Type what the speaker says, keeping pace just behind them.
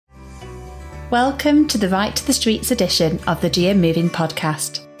Welcome to the Right to the Streets edition of the GM Moving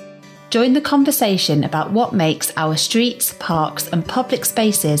podcast. Join the conversation about what makes our streets, parks and public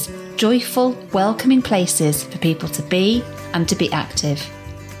spaces joyful, welcoming places for people to be and to be active.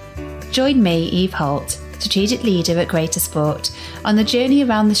 Join me, Eve Holt, strategic leader at Greater Sport, on the journey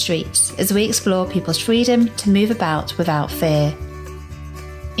around the streets as we explore people's freedom to move about without fear.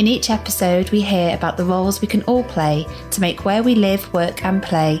 In each episode, we hear about the roles we can all play to make where we live, work and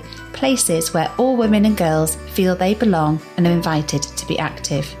play places where all women and girls feel they belong and are invited to be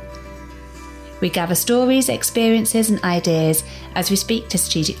active. We gather stories, experiences and ideas as we speak to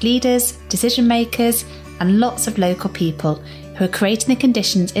strategic leaders, decision makers and lots of local people who are creating the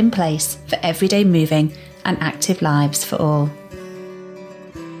conditions in place for everyday moving and active lives for all.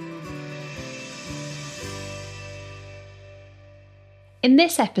 In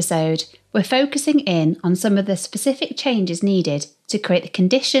this episode, we're focusing in on some of the specific changes needed to create the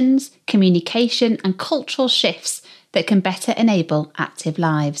conditions, communication and cultural shifts that can better enable active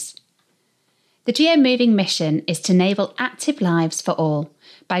lives. The GM Moving mission is to enable active lives for all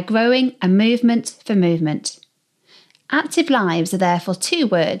by growing a movement for movement. Active lives are therefore two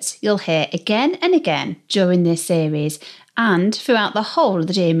words you'll hear again and again during this series and throughout the whole of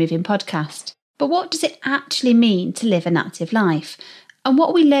the GM Moving podcast. But what does it actually mean to live an active life? And what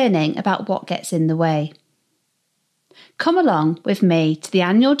are we learning about what gets in the way? Come along with me to the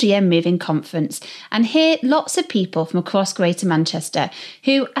annual GM Moving Conference and hear lots of people from across Greater Manchester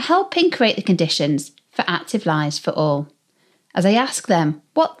who are helping create the conditions for active lives for all, as I ask them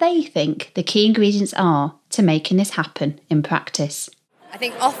what they think the key ingredients are to making this happen in practice. I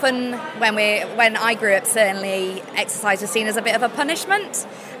think often when I grew up, certainly exercise was seen as a bit of a punishment.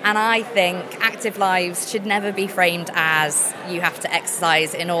 And I think active lives should never be framed as you have to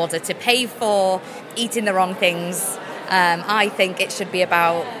exercise in order to pay for eating the wrong things. I think it should be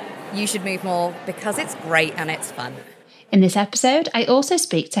about you should move more because it's great and it's fun. In this episode, I also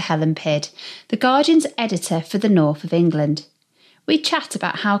speak to Helen Pidd, The Guardian's editor for the North of England. We chat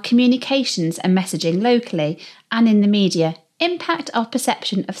about how communications and messaging locally and in the media impact our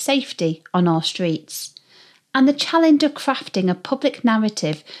perception of safety on our streets, and the challenge of crafting a public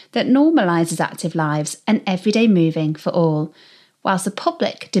narrative that normalises active lives and everyday moving for all, whilst the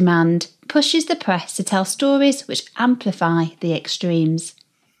public demand pushes the press to tell stories which amplify the extremes.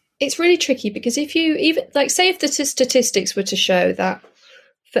 It's really tricky because if you even, say if the statistics were to show that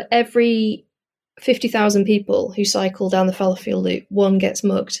for every 50,000 people who cycle down the Fallowfield Loop, one gets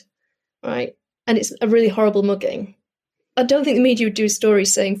mugged, right? And it's a really horrible mugging. I don't think the media would do a story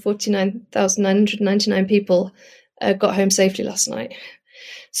saying 49,999 people got home safely last night.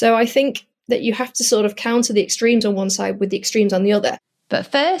 So I think that you have to sort of counter the extremes on one side with the extremes on the other. But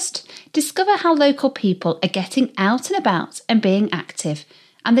first, discover how local people are getting out and about and being active,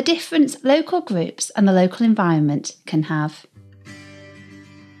 and the difference local groups and the local environment can have.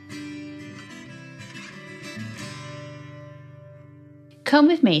 Come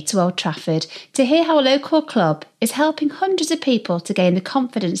with me to Old Trafford to hear how a local club is helping hundreds of people to gain the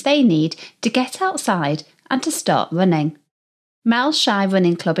confidence they need to get outside and to start running. Mile Shy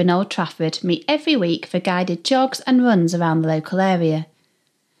Running Club in Old Trafford meet every week for guided jogs and runs around the local area.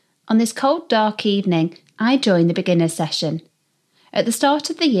 On this cold, dark evening, I joined the beginners session. At the start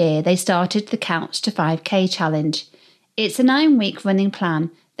of the year, they started the Couch to 5K challenge. It's a 9-week running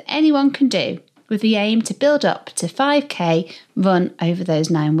plan that anyone can do, with the aim to build up to 5K run over those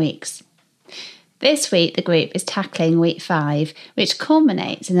 9 weeks. This week the group is tackling week 5, which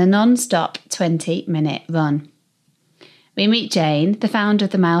culminates in a non-stop 20-minute run. We meet Jane, the founder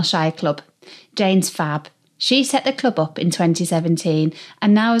of the Mile Shy Club. Jane's fab. She set the club up in 2017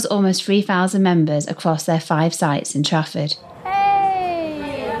 and now has almost 3,000 members across their 5 sites in Trafford. Hey!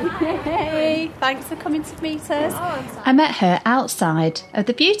 Thanks for coming to meet us. I met her outside of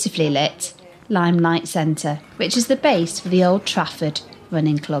the beautifully lit Limelight Centre, which is the base for the Old Trafford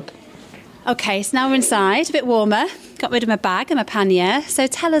Running Club. Okay, so now we're inside, a bit warmer. Got rid of my bag and my pannier. So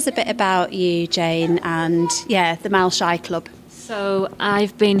tell us a bit about you, Jane, and the Mile Shy Club. So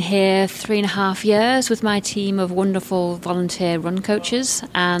I've been here 3.5 years with my team of wonderful volunteer run coaches,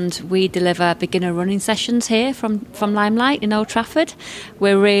 and we deliver beginner running sessions here from Limelight in Old Trafford.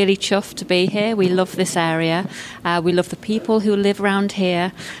 We're really chuffed to be here. We love this area. We love the people who live around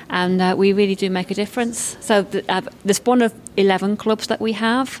here, and we really do make a difference. So there's one of 11 clubs that we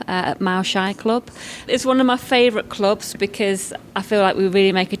have at Mile Shy Club. It's one of my favourite clubs because I feel like we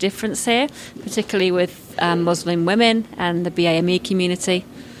really make a difference here, particularly with Muslim women and the BAME community.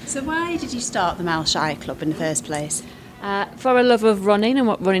 So why did you start the Mile Shy Club in the first place? For a love of running and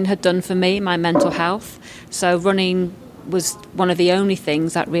what running had done for me, my mental health. So running was one of the only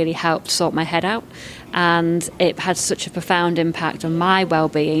things that really helped sort my head out, and it had such a profound impact on my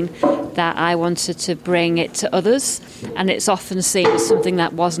well-being that I wanted to bring it to others. And it's often seen as something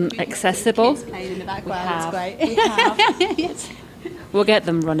that wasn't accessible. Kids playing in the background. It's great. We have. Yes. We'll get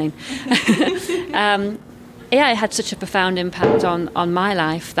them running. It had such a profound impact on my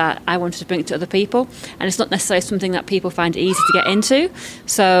life that I wanted to bring it to other people. And it's not necessarily something that people find easy to get into.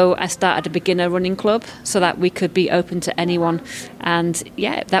 So I started a beginner running club so that we could be open to anyone. And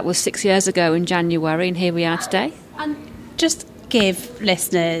that was 6 years ago in January, and here we are today. And just give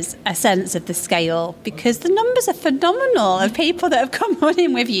listeners a sense of the scale, because the numbers are phenomenal of people that have come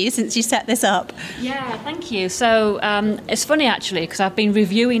running with you since you set this up. Yeah, thank you. So it's funny actually, because I've been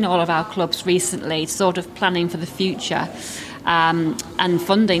reviewing all of our clubs recently, sort of planning for the future and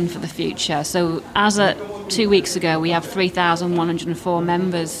funding for the future. So as of 2 weeks ago, we have 3,104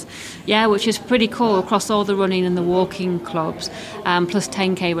 members. Yeah, which is pretty cool across all the running and the walking clubs, plus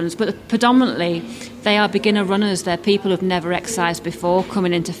 10K runners. But predominantly, they are beginner runners. They're people who've never exercised before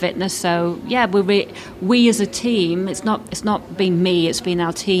coming into fitness. So yeah, we as a team, it's not been me, it's been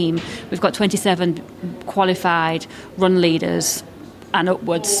our team. We've got 27 qualified run leaders and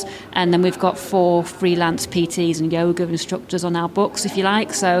upwards, and then we've got 4 freelance PTs and yoga instructors on our books, if you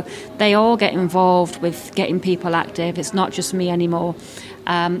like. So they all get involved with getting people active. It's not just me anymore.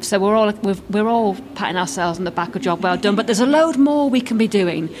 So we're all patting ourselves on the back, a job well done. But there's a load more we can be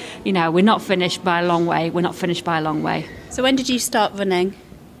doing. You know, we're not finished by a long way. So when did you start running?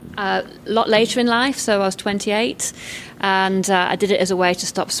 A lot later in life, so I was 28, and I did it as a way to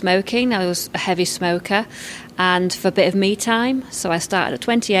stop smoking. I was a heavy smoker, and for a bit of me time. So I started at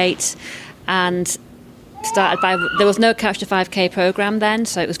 28, and there was no Couch to 5K programme then,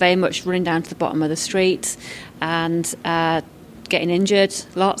 so it was very much running down to the bottom of the street, and getting injured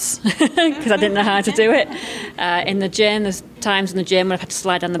lots because I didn't know how to do it. In the gym, there's times in the gym when I've had to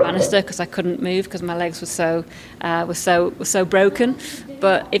slide down the banister because I couldn't move because my legs were so broken.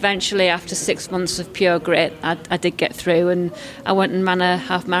 But eventually, after 6 months of pure grit, I did get through, and I went and ran a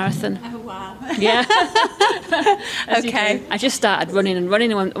half marathon. Oh wow! Yeah. Okay. I just started running, and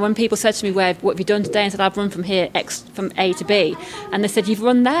when people said to me, what have you done today? I said, I've run from here, from A to B. And they said, you've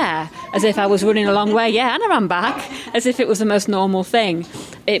run there, as if I was running a long way. Yeah, and I ran back, as if it was the most normal thing.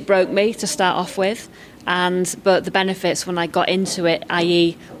 It broke me to start off with. But the benefits when I got into it,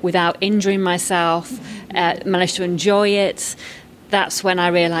 i.e. without injuring myself, managed to enjoy it, that's when I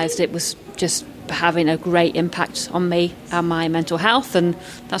realised it was just having a great impact on me and my mental health, and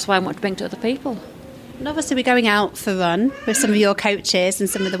that's why I want to bring it to other people. And obviously we're going out for a run with some of your coaches and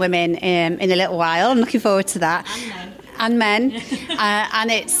some of the women in a little while. I'm looking forward to that. And men.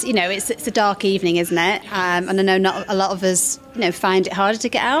 And it's a dark evening, isn't it? And I know not a lot of us find it harder to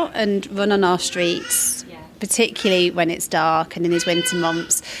get out and run on our streets, particularly when it's dark and in these winter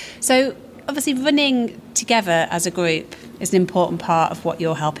months. So obviously running together as a group is an important part of what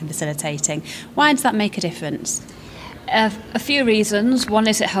you're helping facilitating. Why does that make a difference? A few reasons. One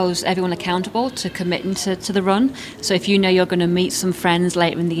is it holds everyone accountable to committing to the run. So if you know you're going to meet some friends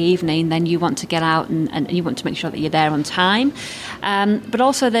later in the evening, then you want to get out and you want to make sure that you're there on time. But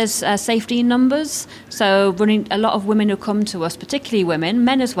also there's safety in numbers. So a lot of women who come to us, particularly women,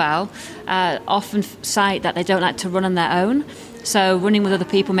 men as well, often cite that they don't like to run on their own. So running with other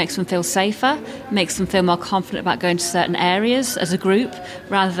people makes them feel safer, makes them feel more confident about going to certain areas as a group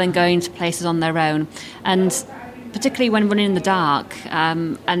rather than going to places on their own. And particularly when running in the dark,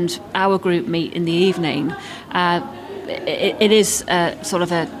 and our group meet in the evening, it is sort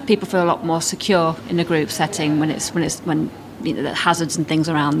of people feel a lot more secure in a group setting when the hazards and things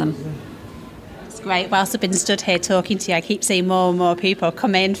around them. Great. Whilst I've been stood here talking to you, I keep seeing more and more people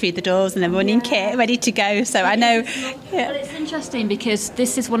come in through the doors in a running kit, ready to go. So I know. Yeah. Well, it's interesting because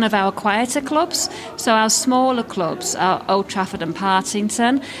this is one of our quieter clubs. So our smaller clubs are Old Trafford and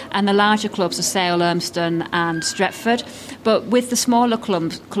Partington, and the larger clubs are Sale, Urmston and Stretford. But with the smaller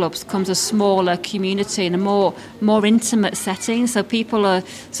clubs comes a smaller community and a more intimate setting. So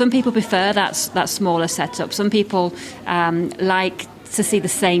some people prefer that smaller setup. Some people like to see the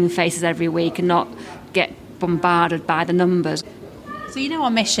same faces every week and not get bombarded by the numbers. So our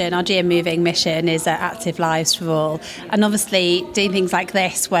mission, our GM Moving mission is Active Lives for All. And obviously doing things like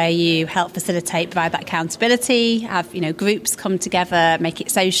this where you help facilitate, provide that accountability, have groups come together, make it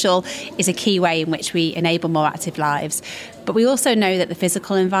social, is a key way in which we enable more active lives. But we also know that the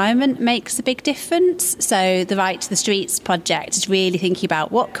physical environment makes a big difference. So the Right to the Streets project is really thinking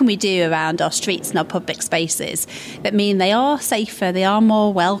about what can we do around our streets and our public spaces that mean they are safer, they are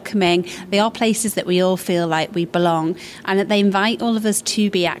more welcoming, they are places that we all feel like we belong, and that they invite all of us to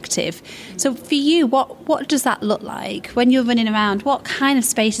be active. So for you, what does that look like? When you're running around, what kind of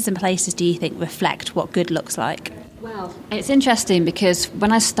spaces and places do you think reflect what good looks like? Well, it's interesting because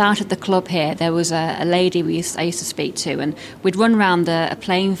when I started the club here, there was a lady I used to speak to, and we'd run around a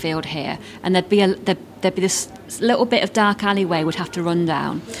playing field here, and there'd be this little bit of dark alleyway we'd have to run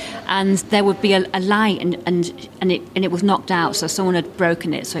down, and there would be a light, and it was knocked out, so someone had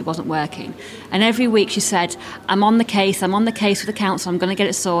broken it, so it wasn't working. And every week she said, I'm on the case with the council, I'm going to get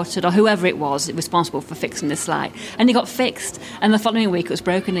it sorted, or whoever it was responsible for fixing this light. And it got fixed, and the following week it was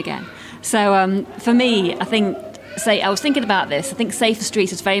broken again. So for me, I was thinking about this. I think Safer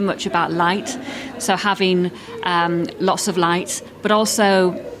Streets is very much about light, so having lots of light, but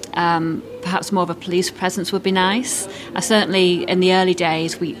also perhaps more of a police presence would be nice. Certainly in the early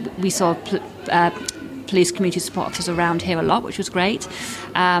days we saw police community support officers around here a lot, which was great,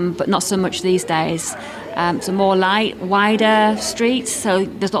 but not so much these days. So more light, wider streets, so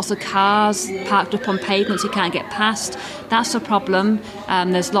there's lots of cars parked up on pavements you can't get past. That's a problem.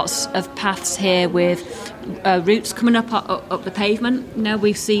 There's lots of paths here with routes coming up the pavement.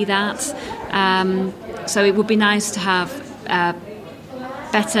 We see that. So it would be nice to have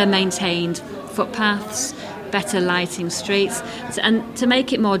better maintained footpaths, better lighting streets, and to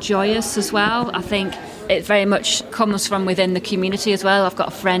make it more joyous as well. I think it very much comes from within the community as well. I've got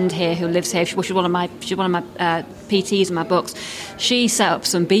a friend here who lives here. She's one of my PTs in my books. She set up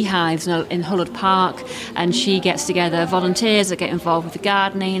some beehives in Hullard Park, and she gets together volunteers that get involved with the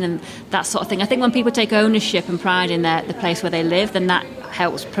gardening and that sort of thing. I think when people take ownership and pride in the place where they live, then that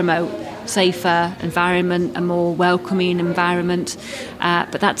helps promote safer environment, a more welcoming environment,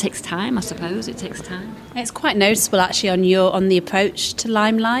 but that takes time. I suppose it takes time. It's quite noticeable actually on the approach to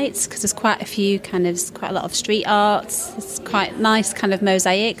Limelight, because there's quite a lot of street arts. There's quite nice kind of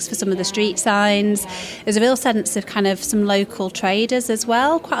mosaics for some of the street signs. There's a real sense of kind of some local traders as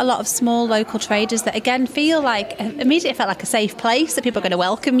well. Quite a lot of small local traders that again immediately felt like a safe place, that people are going to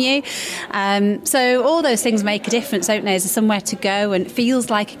welcome you. So all those things make a difference, don't they? There's somewhere to go and it feels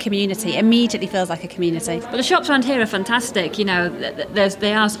like a community. Immediately feels like a community. Well, the shops around here are fantastic.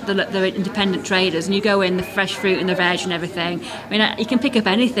 They're independent traders, and you go in, the fresh fruit and the veg and everything. I mean, you can pick up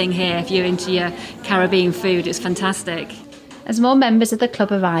anything here if you're into your Caribbean food. It's fantastic. As more members of the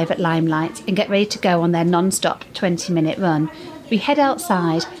club arrive at Limelight and get ready to go on their non-stop 20-minute run, we head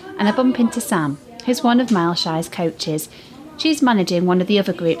outside and I bump into Sam, who's one of Mile Shy's coaches. She's managing one of the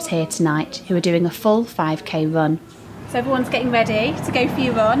other groups here tonight who are doing a full 5k run. So everyone's getting ready to go for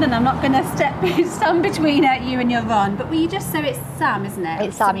your run, and I'm not going to stand between you and your run. But it's Sam, isn't it?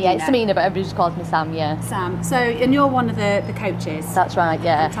 It's Sam, yeah. It's Samina, but everybody just calls me Sam, yeah. Sam. So, and you're one of the coaches? That's right,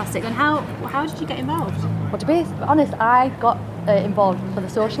 yeah. Fantastic. And how did you get involved? Well, to be honest, I got involved for the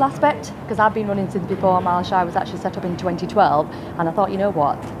social aspect, because I've been running since before Mile Shy was actually set up in 2012, and I thought, you know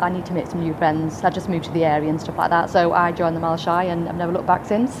what, I need to make some new friends. I just moved to the area and stuff like that, so I joined the Mile Shy and I've never looked back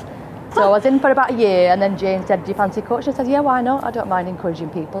since. So I was in for about a year, and then Jane said, do you fancy coaching? I said, yeah, why not? I don't mind encouraging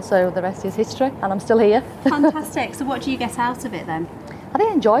people. So the rest is history, and I'm still here. Fantastic. So what do you get out of it then? I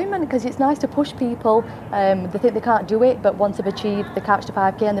think enjoyment, because it's nice to push people. They think they can't do it, but once they've achieved the Couch to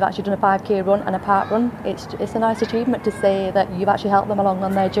 5k and they've actually done a 5k run and a park run, it's a nice achievement to say that you've actually helped them along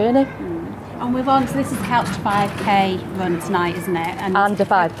on their journey. And we're on, so this is Couch to 5k run tonight, isn't it? And a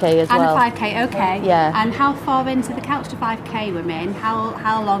 5k as well. And a 5k, okay. Yeah. And how far into the Couch to 5k women,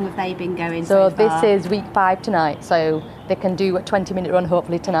 how long have they been going so far? This is week 5 tonight, so they can do a 20-minute run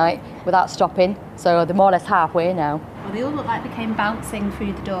hopefully tonight without stopping. So they're more or less halfway now. Well, they all look like they came bouncing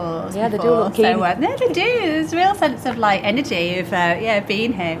through the doors. Yeah, before, they do look keen. So, they do. There's a real sense of energy of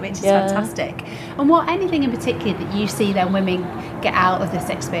being here, which is fantastic. And anything in particular that you see then women get out of this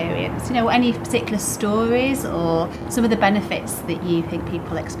experience? Any particular stories or some of the benefits that you think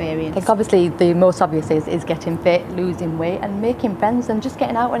people experience? I think obviously the most obvious is getting fit, losing weight and making friends and just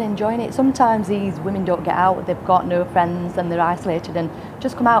getting out and enjoying it. Sometimes these women don't get out, they've got no friends and they're isolated, and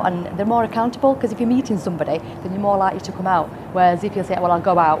just come out and they're more accountable, because if you're meeting somebody then you're more likely to come out. Whereas if you say, well, I'll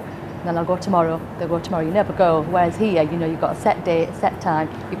go out, then I'll go tomorrow, they'll go tomorrow, you never go. Whereas here, you've got a set date, a set time,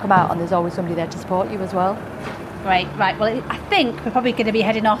 you come out and there's always somebody there to support you as well. Great, right. Well, I think we're probably going to be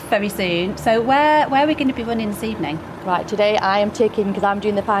heading off very soon. So where are we going to be running this evening? Right, today I am taking, because I'm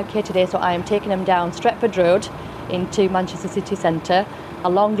doing the 5k today, so I am taking them down Stretford Road into Manchester City Centre,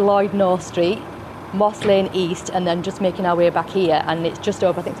 along Lloyd North Street, Moss Lane East, and then just making our way back here, and it's just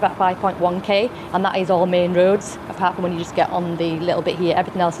over, I think it's about 5.1k, and that is all main roads, apart from when you just get on the little bit here.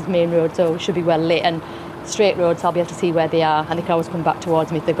 Everything else is main road, so it should be well lit and straight roads, so I'll be able to see where they are, and they can always come back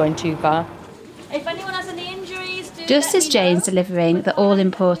towards me if they're going too far. If anyone has any injuries, Just as Jane's delivering the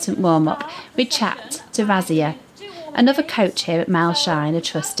all-important warm-up, we chat to Razia, another coach here at Mile Shine, a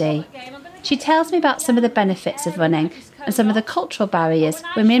trustee. She tells me about some of the benefits of running and some of the cultural barriers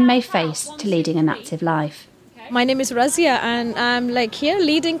women may face to leading an active life. My name is Razia, and I'm here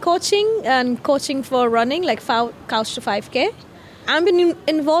leading coaching for running, Couch to 5K. I've been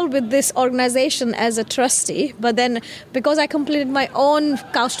involved with this organisation as a trustee, but then because I completed my own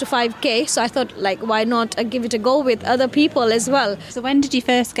Couch to 5K, so I thought, why not give it a go with other people as well. So when did you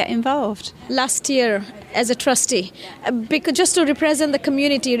first get involved? Last year as a trustee, because just to represent the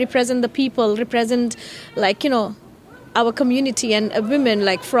community, represent the people, represent, our community and women,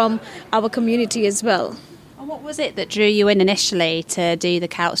 from our community as well. And what was it that drew you in initially to do the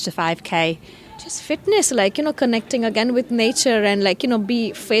Couch to 5K? Just fitness, connecting again with nature and,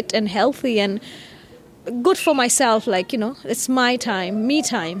 be fit and healthy and good for myself, it's my time, me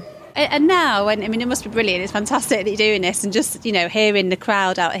time. And now, it must be brilliant, it's fantastic that you're doing this and just, hearing the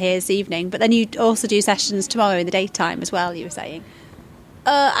crowd out here this evening, but then you also do sessions tomorrow in the daytime as well, you were saying.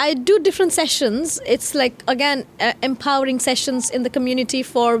 I do different sessions. It's empowering sessions in the community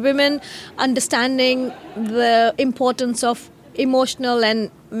for women, understanding the importance of emotional and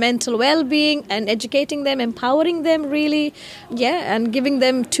mental well-being and educating them, empowering them really, and giving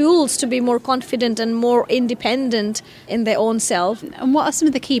them tools to be more confident and more independent in their own self. And what are some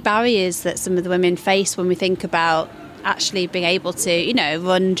of the key barriers that some of the women face when we think about actually being able to,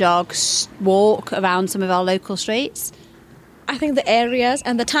 run, jog, walk around some of our local streets? I think the areas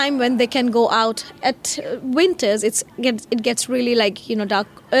and the time when they can go out at winters, it gets really dark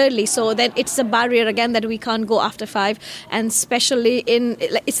early. So then it's a barrier again that we can't go after 5, and especially in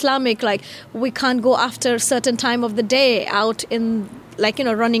Islamic, we can't go after a certain time of the day out in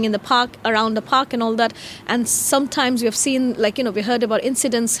running in the park, around the park and all that. And sometimes we have seen, we heard about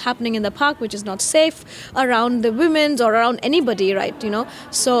incidents happening in the park, which is not safe around the women or around anybody, right?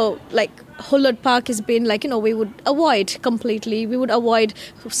 So Hullard Park has been we would avoid completely. We would avoid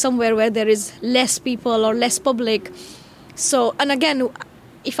somewhere where there is less people or less public. So, and again,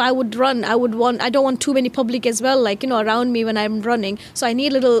 if I would run, I don't want too many public as well, around me when I'm running. So I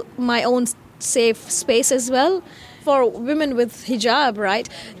need my own safe space as well. For women with hijab, right,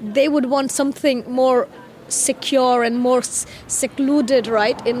 they would want something more secure and more secluded,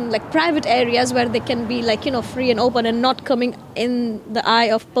 right, in private areas where they can be free and open and not coming in the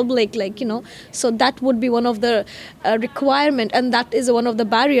eye of public, so that would be one of the requirement, and that is one of the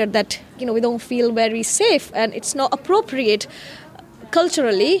barrier that we don't feel very safe, and it's not appropriate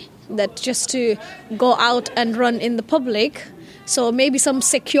culturally that just to go out and run in the public. So maybe some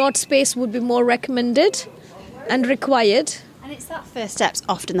secured space would be more recommended and required. And it's that first step's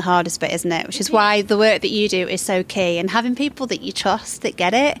often the hardest bit, isn't it? Which is why the work that you do is so key, and having people that you trust, that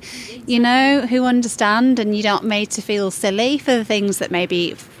get it, who understand, and you're not made to feel silly for the things that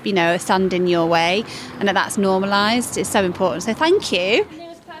maybe, stand in your way, and that's normalised is so important. So thank you.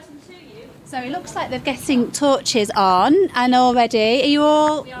 So it looks like they're getting torches on and all ready. Are you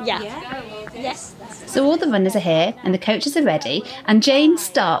all? Yeah. Yes. So all the runners are here and the coaches are ready, and Jane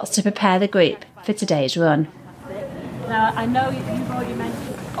starts to prepare the group for today's run. Now, I know you've already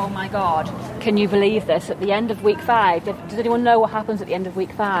mentioned, oh my God, can you believe this? At the end of week 5, does anyone know what happens at the end of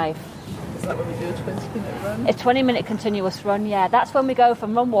week 5? Is that when we do a 20-minute run? A 20-minute continuous run, yeah. That's when we go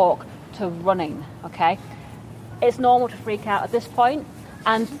from run walk to running, okay? It's normal to freak out at this point,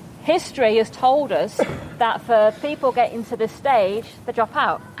 and history has told us that for people getting to this stage, they drop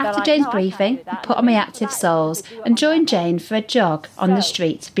out. After Jane's briefing, I put on my active soles and joined Jane for a jog on the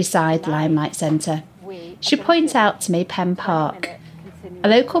street beside Limelight Centre. She points out to me Pen Park, a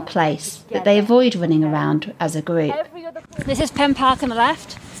local place that they avoid running around as a group. This is Pen Park on the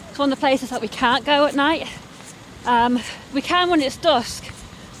left. It's one of the places that we can't go at night. We can when it's dusk,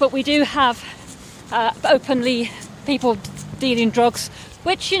 but we do have openly people dealing drugs,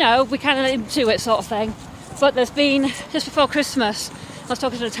 which, we kind of let them do it sort of thing. But there's been, just before Christmas, I was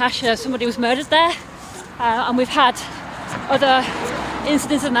talking to Natasha, somebody was murdered there, and we've had other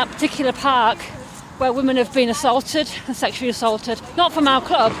incidents in that particular park where women have been assaulted and sexually assaulted, not from our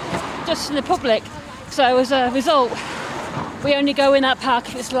club, just in the public. So as a result, we only go in that park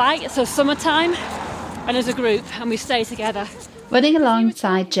if it's light, so summertime, and as a group, and we stay together. Running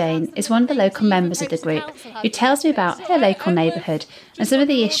alongside Jane is one of the local members of the group who tells me about her local neighbourhood and some of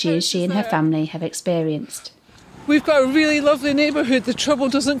the issues she and her family have experienced. we've got a really lovely neighbourhood. The trouble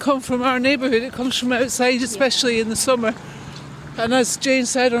doesn't come from our neighbourhood, it comes from outside, especially in the summer. And as Jane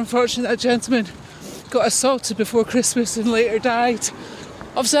said, unfortunately, that gentleman got assaulted before Christmas and later died.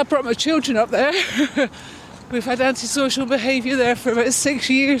 Obviously, I brought my children up there. We've had antisocial behaviour there for about 6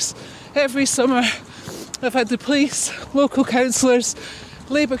 years. Every summer, I've had the police, local councillors,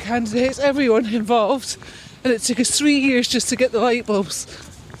 Labour candidates, everyone involved. And it took us 3 years just to get the light bulbs.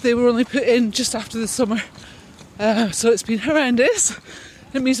 They were only put in just after the summer. So it's been horrendous.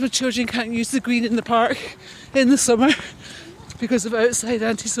 It means my children can't use the green in the park in the summer because of outside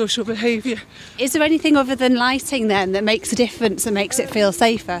antisocial behaviour. Is there anything other than lighting then that makes a difference and makes it feel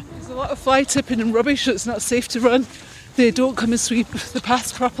safer? There's a lot of fly tipping and rubbish, so it's not safe to run. They don't come and sweep the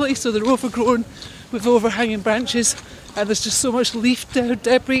paths properly, so they're overgrown with overhanging branches, and there's just so much leaf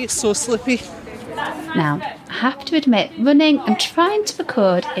debris, it's so slippy. Now, I have to admit, running and trying to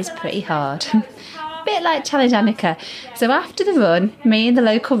record is pretty hard. Bit like Challenge Annika. So after the run, me and the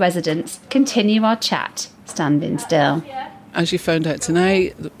local residents continue our chat, standing still. As you found out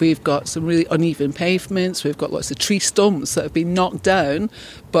tonight, we've got some really uneven pavements, we've got lots of tree stumps that have been knocked down,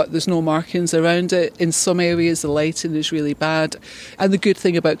 but there's no markings around it. In some areas the lighting is really bad. And the good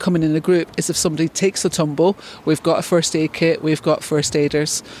thing about coming in a group is if somebody takes a tumble, we've got a first aid kit, we've got first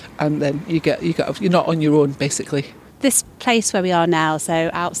aiders, and then you're not on your own basically. This place where we are now, so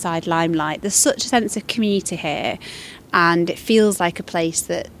outside Limelight, there's such a sense of community here, and it feels like a place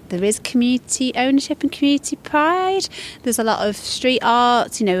that there is community ownership and community pride. There's a lot of street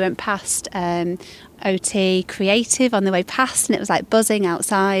art. We went past OT Creative on the way past, and it was like buzzing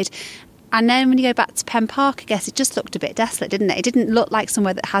outside. And then when you go back to Pen Park, I guess it just looked a bit desolate, didn't it? It didn't look like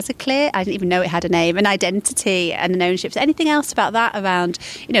somewhere that has a clear, I didn't even know it had a name, an identity and an ownership. So anything else about that around,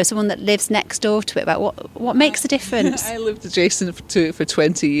 someone that lives next door to it, about what makes a difference? I lived adjacent to it for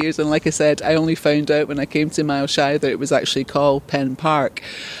 20 years, and like I said, I only found out when I came to Mile Shy that it was actually called Pen Park.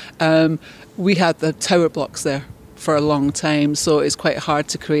 We had the tower blocks there for a long time, so it's quite hard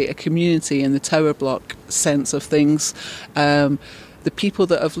to create a community in the tower block sense of things. The people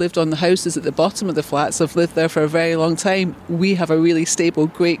that have lived on the houses at the bottom of the flats have lived there for a very long time. We have a really stable,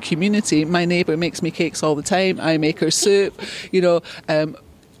 great community. My neighbour makes me cakes all the time. I make her soup.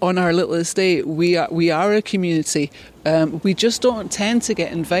 On our little estate, we are a community. We just don't tend to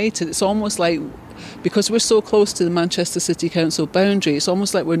get invited. It's almost like, because we're so close to the Manchester City Council boundary, it's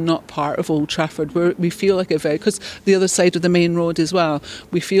almost like we're not part of Old Trafford. We feel like because the other side of the main road as well,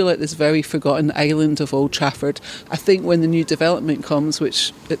 we feel like this very forgotten island of Old Trafford. I think when the new development comes,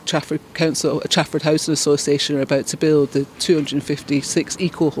 which Trafford Housing Association are about to build, the 256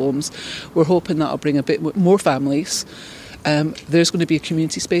 eco homes, we're hoping that'll bring a bit more families. There's going to be a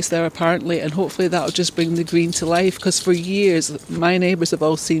community space there apparently, and hopefully that'll just bring the green to life, because for years my neighbours have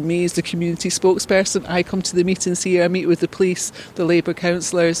all seen me as the community spokesperson. I come to the meetings here, I meet with the police, the Labour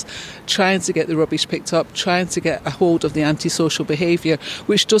councillors, trying to get the rubbish picked up, trying to get a hold of the antisocial behaviour,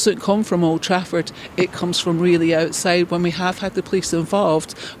 which doesn't come from Old Trafford, it comes from really outside. When we have had the police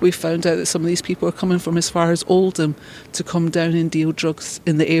involved, we've found out that some of these people are coming from as far as Oldham to come down and deal drugs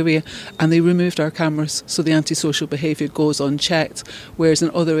in the area, and they removed our cameras so the antisocial behaviour goes unchecked, whereas in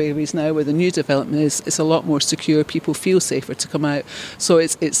other areas now where the new development is, it's a lot more secure, people feel safer to come out. So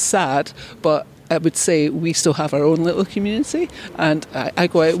it's sad, but I would say we still have our own little community, and I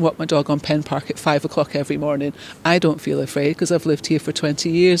go out and walk my dog on Pen Park at 5 o'clock every morning. I don't feel afraid because I've lived here for 20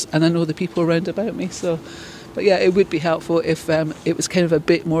 years and I know the people around about me. So, but yeah, it would be helpful if it was kind of a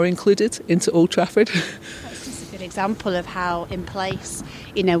bit more included into Old Trafford. That's just a good example of how in place,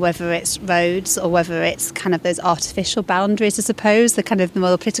 whether it's roads or whether it's kind of those artificial boundaries, I suppose, the kind of the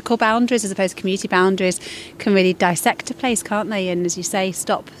more political boundaries as opposed to community boundaries, can really dissect a place, can't they? And as you say,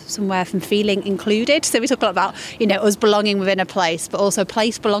 stop somewhere from feeling included. So we talk a lot about, us belonging within a place, but also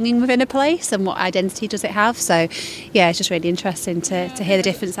place belonging within a place and what identity does it have. So yeah, it's just really interesting to hear the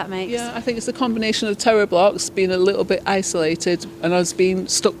difference that makes. Yeah, I think it's a combination of tower blocks, being a little bit isolated, and us being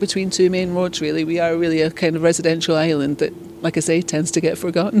stuck between two main roads really. We are really a kind of residential island that, like I say, tends to get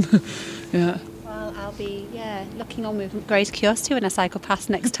forgotten. Yeah. Well, I'll be looking on with great curiosity when I cycle past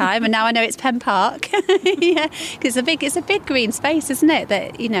next time, and now I know it's Pen Park. Yeah, because it's a big green space, isn't it?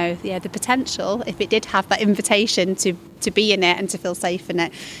 That the potential, if it did have that invitation to to be in it and to feel safe in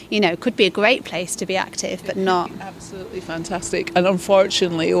it. You know, it could be a great place to be active, but not. Absolutely fantastic. And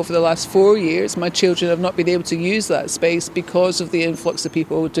unfortunately, over the last 4 years, my children have not been able to use that space because of the influx of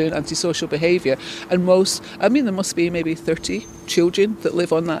people doing antisocial behaviour. And there must be maybe 30 children that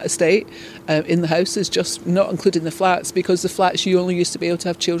live on that estate in the houses, just not including the flats, because the flats you only used to be able to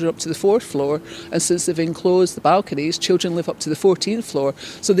have children up to the 4th floor, and since they've enclosed the balconies, children live up to the 14th floor.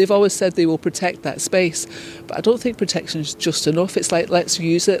 So they've always said they will protect that space, but I don't think protection is just enough. It's like, let's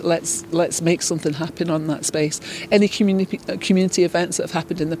use it, let's make something happen on that space. Any community events that have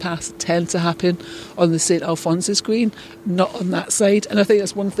happened in the past tend to happen on the St Alphonsus Green, not on that side. And I think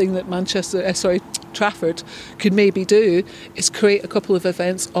that's one thing that Trafford could maybe do, is create a couple of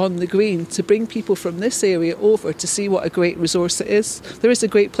events on the green to bring people from this area over to see what a great resource it is. There is a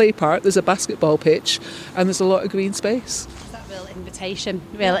great play park, there's a basketball pitch, and there's a lot of green space. That real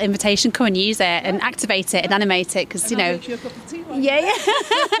invitation, come and use it and activate it and animate it, because, you know. Make you a cup of tea, Yeah.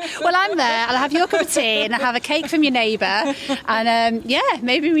 Well, I'm there. I'll have your cup of tea and I'll have a cake from your neighbour. And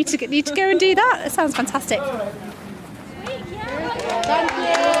maybe we need to go and do that. That sounds fantastic. Thank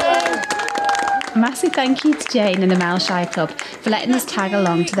you. A massive thank you to Jane and the Malshire Club for letting us tag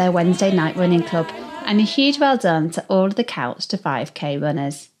along to their Wednesday night running club, and a huge well done to all of the Couch to 5k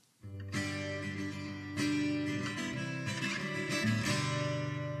runners.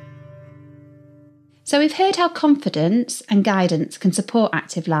 So we've heard how confidence and guidance can support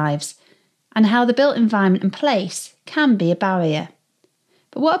active lives, and how the built environment and place can be a barrier.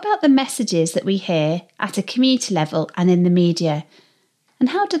 But what about the messages that we hear at a community level and in the media? And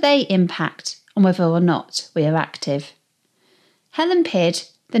how do they impact on whether or not we are active? Helen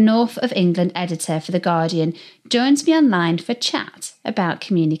Pidd, the North of England editor for The Guardian, joins me online for a chat about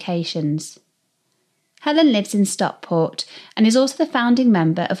communications. Helen lives in Stockport and is also the founding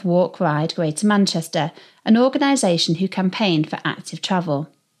member of Walk Ride Greater Manchester, an organisation who campaigned for active travel.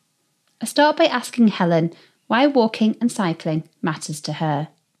 I start by asking Helen why walking and cycling matters to her.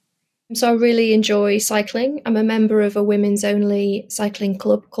 So I really enjoy cycling. I'm a member of a women's only cycling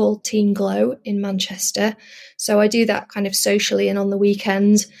club called Team Glow in Manchester. So I do that kind of socially and on the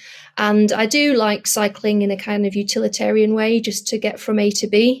weekend. And I do like cycling in a kind of utilitarian way, just to get from A to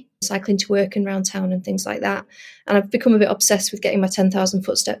B, cycling to work and around town and things like that. And I've become a bit obsessed with getting my 10,000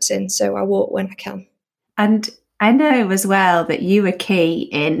 footsteps in. So I walk when I can. And I know as well that you were key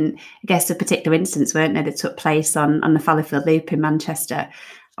in, I guess, a particular instance, weren't there, that took place on the Fallowfield Loop in Manchester,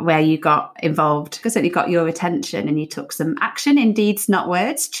 where you got involved, because it got your attention and you took some action in deeds, not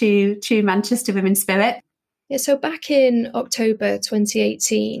words, to Manchester women's spirit. Yeah, so back in October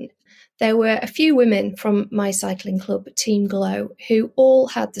 2018, there were a few women from my cycling club, Team Glow, who all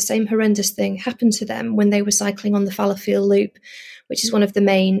had the same horrendous thing happen to them when they were cycling on the Fallowfield Loop, which is one of the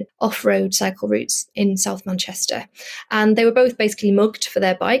main off-road cycle routes in South Manchester. And they were both basically mugged for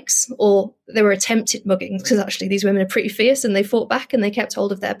their bikes, or they were attempted muggings, because actually these women are pretty fierce and they fought back and they kept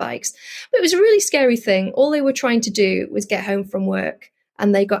hold of their bikes. But it was a really scary thing. All they were trying to do was get home from work,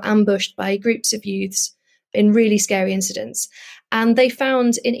 and they got ambushed by groups of youths in really scary incidents. And they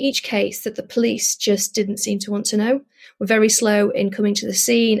found in each case that the police just didn't seem to want to know, were very slow in coming to the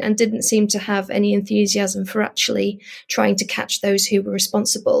scene, and didn't seem to have any enthusiasm for actually trying to catch those who were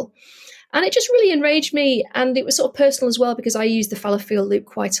responsible. And it just really enraged me. And it was sort of personal as well, because I use the Fallowfield Loop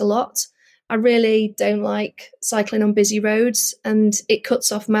quite a lot. I really don't like cycling on busy roads, and it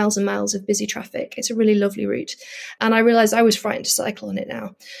cuts off miles and miles of busy traffic. It's a really lovely route. And I realised I was frightened to cycle on it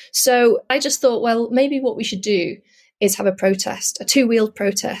now. So I just thought, well, maybe what we should do is have a protest, a two-wheeled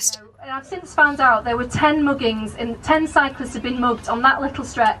protest. And I've since found out there were 10 muggings, and 10 cyclists have been mugged on that little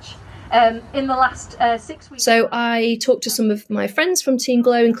stretch in the last 6 weeks. So I talked to some of my friends from Team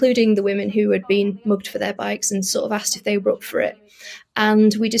Glow, including the women who had been mugged for their bikes, and sort of asked if they were up for it.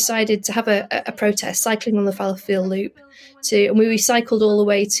 And we decided to have a protest, cycling on the Fallowfield Loop. And we cycled all the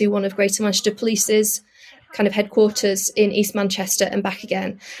way to one of Greater Manchester Police's kind of headquarters in East Manchester and back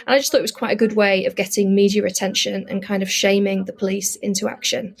again. And I just thought it was quite a good way of getting media attention and kind of shaming the police into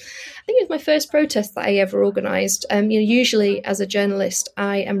action. I think it was my first protest that I ever organised. Usually as a journalist,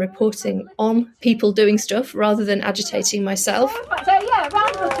 I am reporting on people doing stuff rather than agitating myself. Yeah,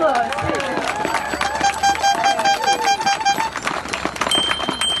 round of applause.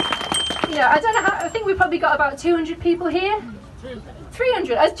 I don't know how, I think we've probably got about 200 people here.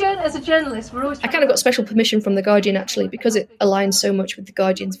 300. As a journalist, we're always... I kind of got special permission from The Guardian, actually, because it aligns so much with The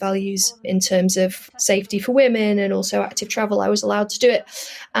Guardian's values in terms of safety for women and also active travel. I was allowed to do it.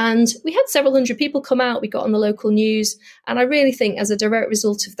 And we had several hundred people come out. We got on the local news. And I really think as a direct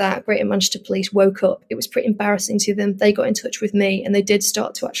result of that, Greater Manchester Police woke up. It was pretty embarrassing to them. They got in touch with me and they did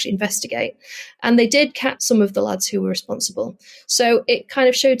start to actually investigate. And they did catch some of the lads who were responsible. So it kind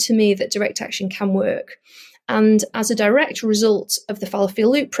of showed to me that direct action can work. And as a direct result of the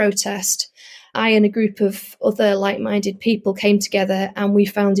Fallowfield Loop protest, I and a group of other like-minded people came together and we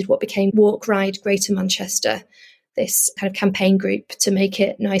founded what became Walk Ride Greater Manchester, this kind of campaign group to make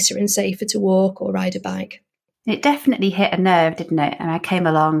it nicer and safer to walk or ride a bike. It definitely hit a nerve, didn't it? And I came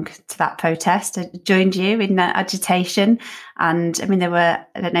along to that protest. I joined you in that agitation. And I mean, there were,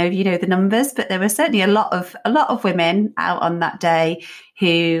 I don't know if you know the numbers, but there were certainly a lot of women out on that day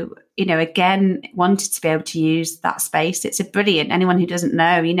who, you know, again, wanted to be able to use that space. It's a brilliant, anyone who doesn't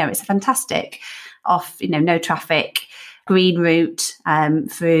know, you know, it's a fantastic no traffic, green route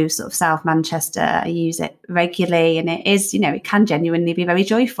through sort of South Manchester. I use it regularly and it is, you know, it can genuinely be very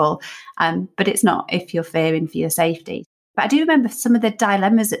joyful, but it's not if you're fearing for your safety. But I do remember some of the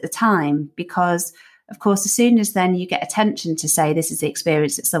dilemmas at the time because, of course, as soon as then you get attention to say this is the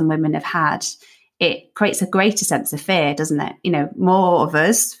experience that some women have had, it creates a greater sense of fear, doesn't it? You know, more of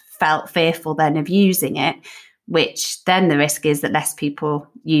us felt fearful then of using it, which then the risk is that less people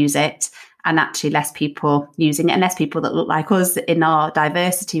use it and actually less people using it and less people that look like us in our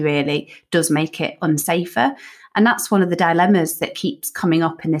diversity really does make it unsafer. And that's one of the dilemmas that keeps coming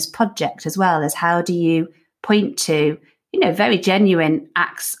up in this project as well, is how do you point to, you know, very genuine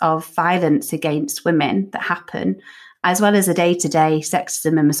acts of violence against women that happen, as well as the day-to-day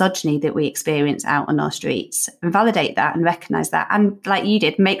sexism and misogyny that we experience out on our streets, and validate that and recognise that. And like you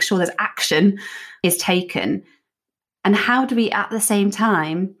did, make sure that action is taken. And how do we at the same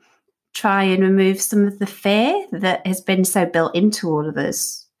time try and remove some of the fear that has been so built into all of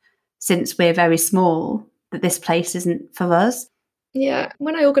us since we're very small, that this place isn't for us? Yeah,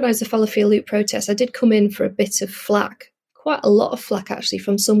 when I organised the Fallowfield Loop protest, I did come in for a bit of flack, quite a lot of flack actually,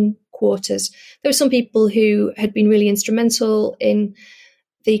 from some quarters. There were some people who had been really instrumental in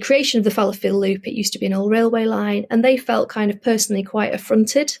the creation of the Fallowfield Loop. It used to be an old railway line, and they felt kind of personally quite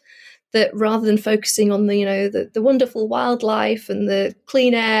affronted that rather than focusing on the wonderful wildlife and the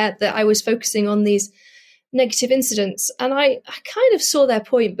clean air, that I was focusing on these negative incidents. And I kind of saw their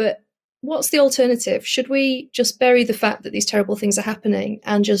point, but what's the alternative? Should we just bury the fact that these terrible things are happening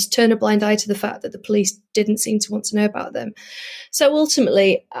and just turn a blind eye to the fact that the police didn't seem to want to know about them? So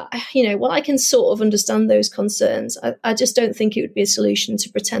ultimately, while I can sort of understand those concerns, I just don't think it would be a solution to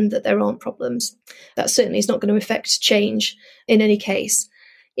pretend that there aren't problems. That certainly is not going to affect change in any case.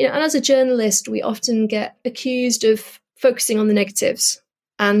 You know, and as a journalist, we often get accused of focusing on the negatives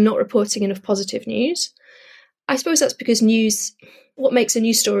and not reporting enough positive news. I suppose that's because what makes a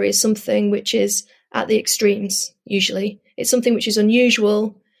news story is something which is at the extremes, usually. It's something which is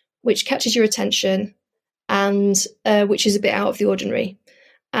unusual, which catches your attention, and which is a bit out of the ordinary.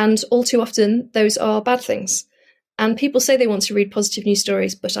 And all too often, those are bad things. And people say they want to read positive news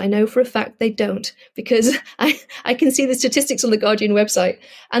stories, but I know for a fact they don't, because I can see the statistics on the Guardian website,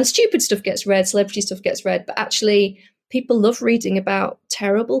 and stupid stuff gets read, celebrity stuff gets read, but actually people love reading about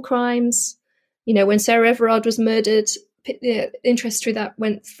terrible crimes. You know, when Sarah Everard was murdered, interest through that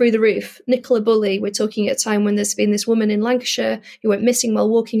went through the roof. Nicola Bulley, we're talking at a time when there's been this woman in Lancashire who went missing while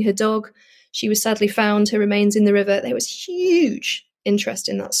walking her dog. She was sadly found, her remains in the river. There was huge interest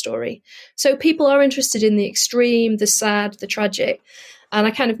in that story. So people are interested in the extreme, the sad, the tragic. And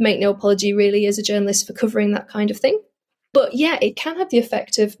I kind of make no apology really as a journalist for covering that kind of thing. But yeah, it can have the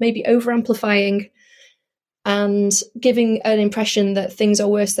effect of maybe over-amplifying and giving an impression that things are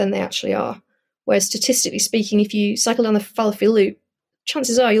worse than they actually are. Whereas statistically speaking, if you cycle down the Fallowfield Loop,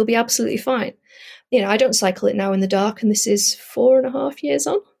 chances are you'll be absolutely fine. You know, I don't cycle it now in the dark, and this is 4.5 years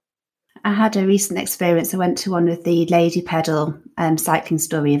on. I had a recent experience. I went to one of the Lady Pedal cycling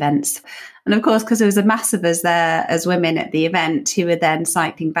story events. And of course, because there was a mass of us there as women at the event who were then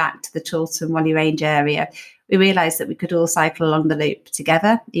cycling back to the Chorlton Whalley Range area, we realised that we could all cycle along the loop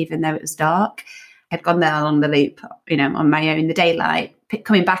together, even though it was dark. I'd gone there along the loop, you know, on my own in the daylight.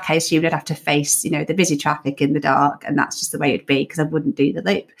 Coming back, I assumed I'd have to face, you know, the busy traffic in the dark, and that's just the way it'd be because I wouldn't do the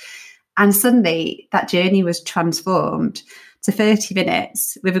loop. And suddenly that journey was transformed to 30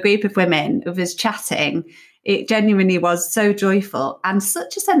 minutes with a group of women who was chatting. It genuinely was so joyful and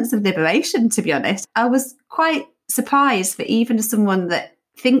such a sense of liberation, to be honest. I was quite surprised for even someone that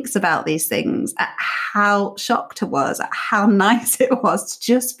thinks about these things at how shocked I was at how nice it was to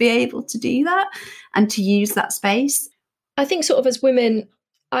just be able to do that and to use that space. I think sort of as women,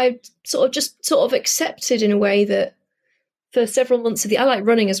 I sort of accepted in a way that for several months I like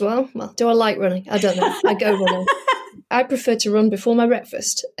running as well. Well, do I like running? I don't know. I go running. I prefer to run before my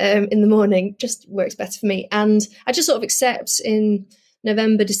breakfast in the morning. Just works better for me. And I just sort of accept in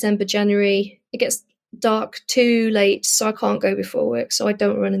November, December, January, it gets dark too late, so I can't go before work, so I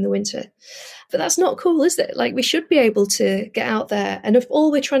don't run in the winter. But that's not cool, is it? Like, we should be able to get out there, and if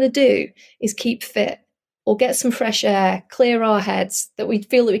all we're trying to do is keep fit or get some fresh air, clear our heads, that we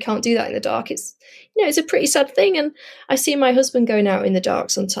feel that we can't do that in the dark, it's a pretty sad thing. And I see my husband going out in the dark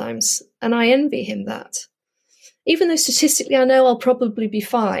sometimes, and I envy him that. Even though statistically I know I'll probably be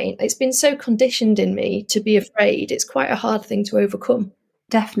fine, it's been so conditioned in me to be afraid. It's quite a hard thing to overcome.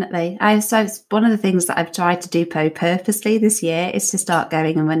 Definitely. So it's one of the things that I've tried to do purposely this year is to start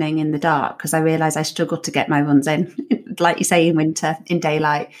going and running in the dark, because I realise I struggle to get my runs in, like you say, in winter, in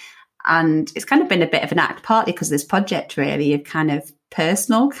daylight. And it's kind of been a bit of an act, partly because of this project, really, of kind of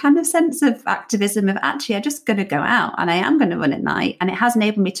personal kind of sense of activism of actually I'm just going to go out and I am going to run at night, and it has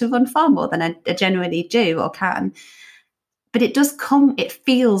enabled me to run far more than I generally do or can. But it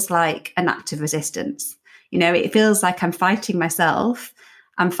feels like an act of resistance. It feels like I'm fighting myself.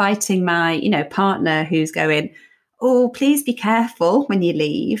 I'm fighting my partner who's going, oh, please be careful when you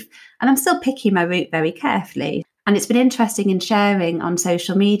leave, and I'm still picking my route very carefully. And it's been interesting in sharing on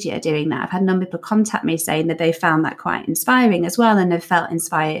social media doing that. I've had a number of people contact me saying that they found that quite inspiring as well, and have felt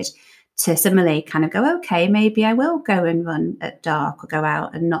inspired to similarly kind of go, okay, maybe I will go and run at dark or go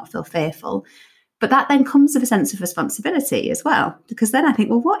out and not feel fearful. But that then comes with a sense of responsibility as well, because then I think,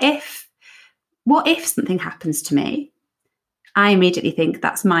 well, what if something happens to me? I immediately think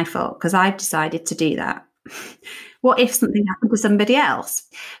that's my fault because I've decided to do that. What if something happened to somebody else?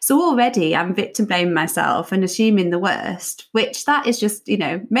 So already I'm victim blaming myself and assuming the worst, which that is just,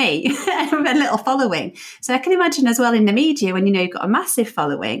 me, a little following. So I can imagine as well in the media when, you've got a massive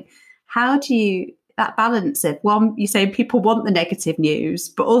following, how do you, that balance of one, you say people want the negative news,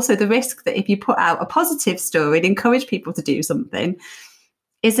 but also the risk that if you put out a positive story and encourage people to do something,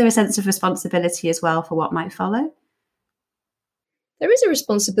 is there a sense of responsibility as well for what might follow? There is a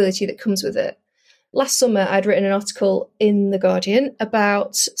responsibility that comes with it. Last summer, I'd written an article in The Guardian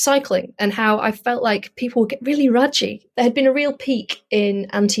about cycling and how I felt like people would get really raggy. There had been a real peak in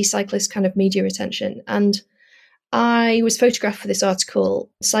anti-cyclist kind of media attention. And I was photographed for this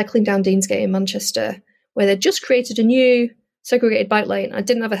article cycling down Deansgate in Manchester, where they'd just created a new segregated bike lane. I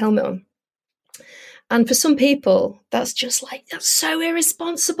didn't have a helmet on. And for some people, that's so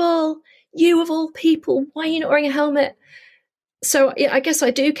irresponsible. You of all people, why are you not wearing a helmet? So I guess I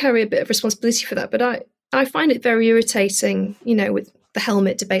do carry a bit of responsibility for that, but I find it very irritating, with the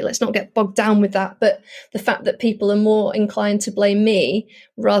helmet debate. Let's not get bogged down with that. But the fact that people are more inclined to blame me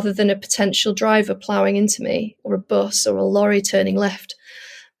rather than a potential driver ploughing into me, or a bus or a lorry turning left.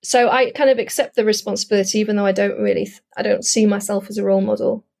 So I kind of accept the responsibility, even though I don't see myself as a role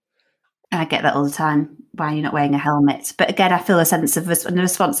model. I get that all the time. Why are you not wearing a helmet? But again, I feel a sense of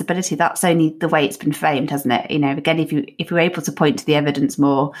responsibility. That's only the way it's been framed, hasn't it? Again, if you're able to point to the evidence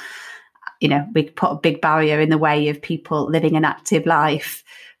more, we put a big barrier in the way of people living an active life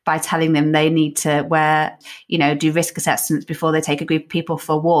by telling them they need to wear, do risk assessments before they take a group of people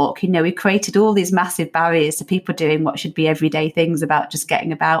for a walk. We created all these massive barriers to people doing what should be everyday things about just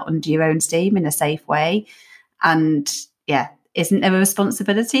getting about under your own steam in a safe way. And isn't there a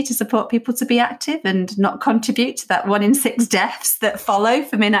responsibility to support people to be active and not contribute to that 1 in 6 deaths that follow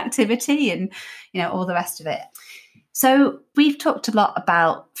from inactivity and, all the rest of it? So we've talked a lot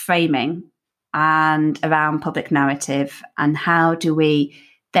about framing and around public narrative and how do we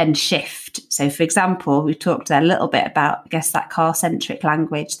then shift. So, for example, we talked a little bit about, I guess, that car-centric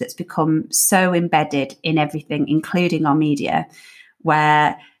language that's become so embedded in everything, including our media,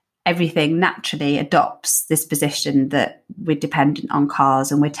 where everything naturally adopts this position that we're dependent on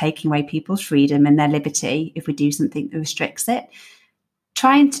cars and we're taking away people's freedom and their liberty if we do something that restricts it.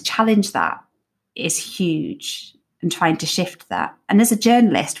 Trying to challenge that is huge, and trying to shift that. And as a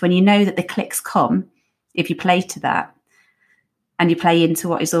journalist, when you know that the clicks come, if you play to that and you play into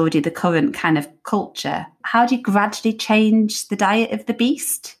what is already the current kind of culture, how do you gradually change the diet of the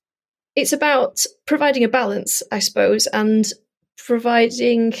beast? It's about providing a balance, I suppose, and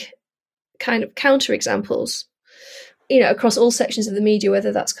providing kind of counterexamples, across all sections of the media,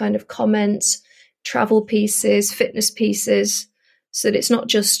 whether that's kind of comments, travel pieces, fitness pieces, so that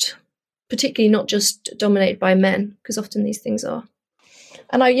it's particularly not just dominated by men, because often these things are.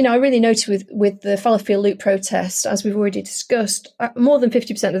 And I really noticed with the Fallowfield Loop protest, as we've already discussed, more than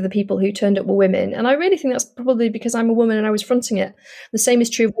 50% of the people who turned up were women. And I really think that's probably because I'm a woman and I was fronting it. The same is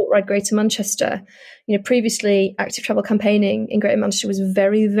true of Walk Ride Greater Manchester. Previously, active travel campaigning in Greater Manchester was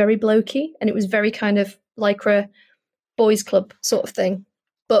very, very blokey, and it was very kind of lycra boys club sort of thing.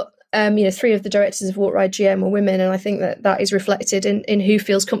 But 3 of the directors of Walk Ride GM were women, and I think that is reflected in who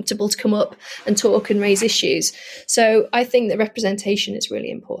feels comfortable to come up and talk and raise issues. So I think that representation is really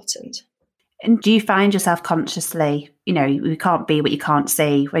important. And do you find yourself consciously, you can't be what you can't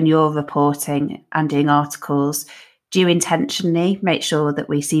see when you're reporting and doing articles? Do you intentionally make sure that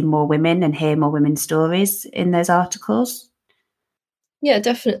we see more women and hear more women's stories in those articles? Yeah,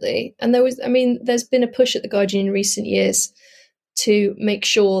 definitely. And there's been a push at The Guardian in recent years to make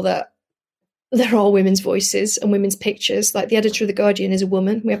sure that there are women's voices and women's pictures. Like the editor of The Guardian is a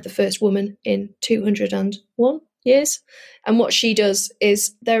woman. We have the first woman in 201 years. And what she does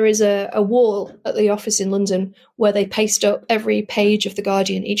is there is a wall at the office in London where they paste up every page of The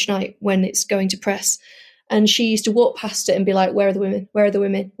Guardian each night when it's going to press. And she used to walk past it and be like, where are the women? Where are the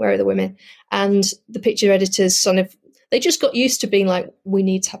women? Where are the women? And the picture editors they just got used to being like, we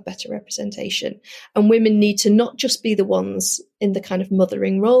need to have better representation. And women need to not just be the ones in the kind of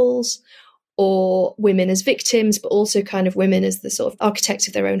mothering roles or women as victims, but also kind of women as the sort of architects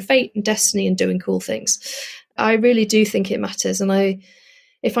of their own fate and destiny and doing cool things. I really do think it matters. And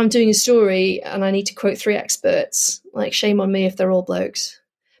if I'm doing a story and I need to quote 3 experts, like shame on me if they're all blokes.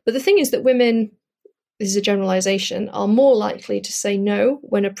 But the thing is that women, this is a generalization, are more likely to say no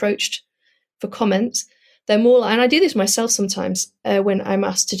when approached for comment. They're more, and I do this myself sometimes when I'm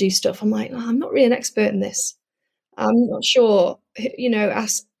asked to do stuff. I'm like, I'm not really an expert in this. I'm not sure,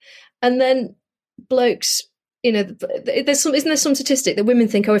 and then blokes, isn't there some statistic that women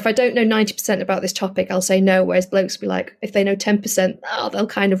think, if I don't know 90% about this topic, I'll say no. Whereas blokes will be like, if they know 10%, they'll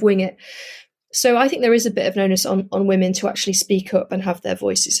kind of wing it. So I think there is a bit of an onus on women to actually speak up and have their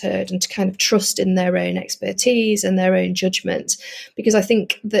voices heard and to kind of trust in their own expertise and their own judgment. Because I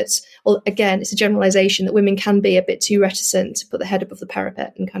think that, well, again, it's a generalisation that women can be a bit too reticent to put their head above the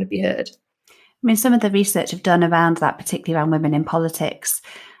parapet and kind of be heard. I mean, some of the research I've done around that, particularly around women in politics,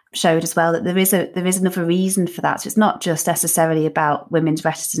 showed as well that there is another reason for that. So it's not just necessarily about women's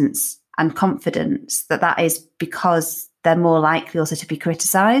reticence and confidence, that is because they're more likely also to be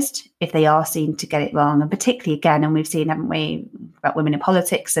criticised if they are seen to get it wrong. And particularly, again, and we've seen, haven't we, about women in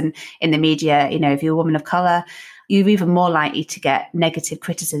politics and in the media, if you're a woman of colour, you're even more likely to get negative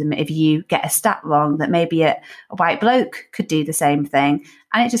criticism if you get a stat wrong that maybe a white bloke could do the same thing,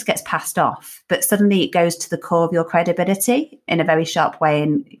 and it just gets passed off. But suddenly it goes to the core of your credibility in a very sharp way,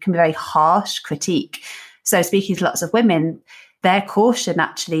 and it can be very harsh critique. So speaking to lots of women, their caution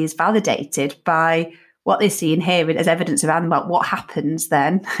actually is validated by what they see and hear as evidence around about what happens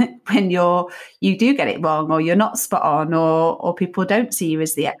then when you do get it wrong, or you're not spot on, or people don't see you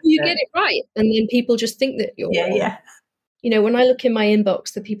as the expert. You get it right, and then people just think that you're wrong. Yeah. When I look in my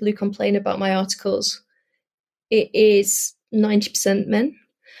inbox, the people who complain about my articles, it is 90% men.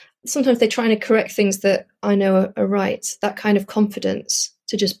 Sometimes they're trying to correct things that I know are right. That kind of confidence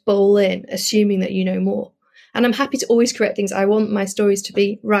to just bowl in, assuming that you know more. And I'm happy to always correct things. I want my stories to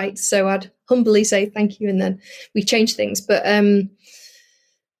be right. So I'd humbly say thank you, and then we change things. But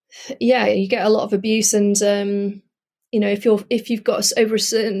you get a lot of abuse. And, if you've got over a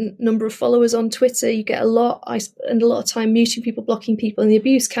certain number of followers on Twitter, you get a lot. I spend a lot of time muting people, blocking people. And the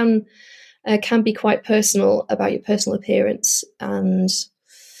abuse can be quite personal about your personal appearance and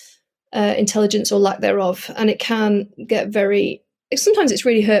intelligence or lack thereof. And it can get sometimes it's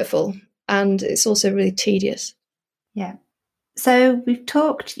really hurtful. And it's also really tedious. Yeah. So you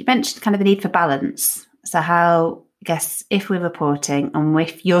mentioned kind of the need for balance. So how, I guess, if we're reporting and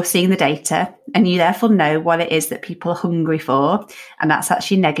if you're seeing the data and you therefore know what it is that people are hungry for, and that's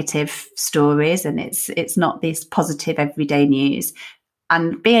actually negative stories and it's not this positive everyday news,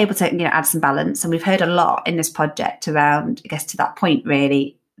 and being able to, add some balance. And we've heard a lot in this project around, I guess, to that point,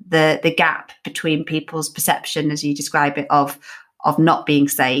 really, the gap between people's perception, as you describe it, of not being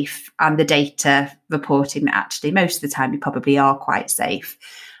safe and the data reporting that actually most of the time you probably are quite safe.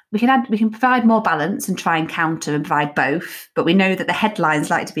 We can provide more balance and try and counter and provide both, but we know that the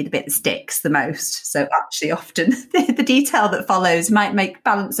headlines like to be the bit that sticks the most. So actually often the detail that follows might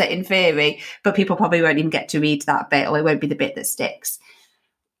balance it in theory, but people probably won't even get to read that bit, or it won't be the bit that sticks.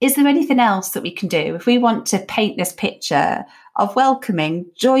 Is there anything else that we can do if we want to paint this picture of welcoming,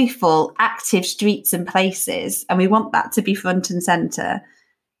 joyful, active streets and places, and we want that to be front and centre?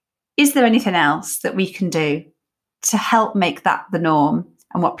 Is there anything else that we can do to help make that the norm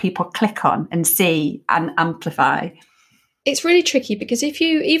and what people click on and see and amplify? It's really tricky because if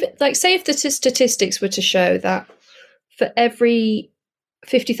you even, like, say if the statistics were to show that for every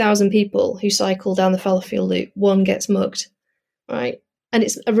 50,000 people who cycle down the Fallowfield Loop, one gets mugged, right? And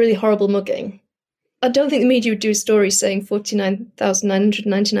it's a really horrible mugging. I don't think the media would do a story saying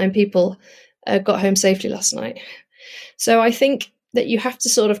 49,999 people got home safely last night. So I think that you have to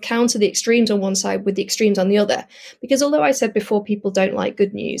sort of counter the extremes on one side with the extremes on the other. Because although I said before people don't like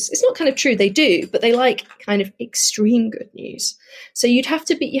good news, it's not kind of true, they do, but they like kind of extreme good news. So you have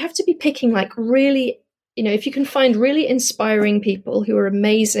to be picking like really, if you can find really inspiring people who are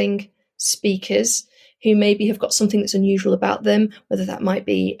amazing speakers, who maybe have got something that's unusual about them, whether that might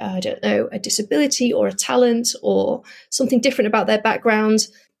be, a disability or a talent or something different about their background,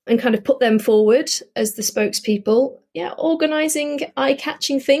 and kind of put them forward as the spokespeople. Yeah, organising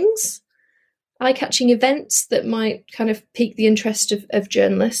eye-catching things, eye-catching events that might kind of pique the interest of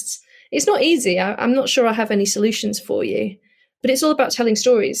journalists. It's not easy. I'm not sure I have any solutions for you, but it's all about telling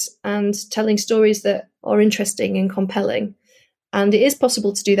stories and telling stories that are interesting and compelling. And it is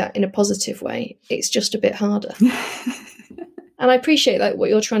possible to do that in a positive way. It's just a bit harder. And I appreciate that what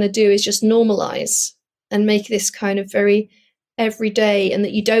you're trying to do is just normalise and make this kind of very everyday, and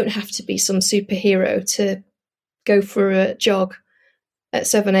that you don't have to be some superhero to go for a jog at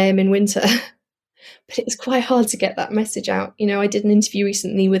 7 a.m. in winter. But it's quite hard to get that message out. I did an interview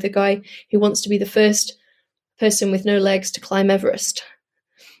recently with a guy who wants to be the first person with no legs to climb Everest.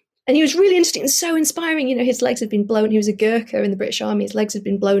 And he was really interesting and so inspiring. His legs had been blown. He was a Gurkha in the British Army. His legs had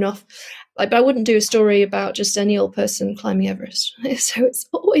been blown off. But I wouldn't do a story about just any old person climbing Everest. So it's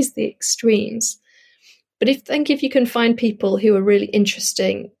always the extremes. But if you can find people who are really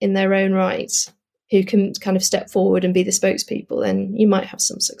interesting in their own right, who can kind of step forward and be the spokespeople, then you might have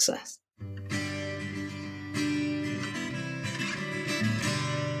some success.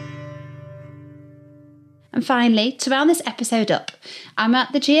 And finally, to round this episode up, I'm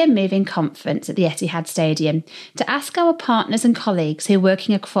at the GM Moving Conference at the Etihad Stadium to ask our partners and colleagues who are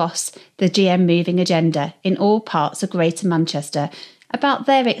working across the GM Moving agenda in all parts of Greater Manchester about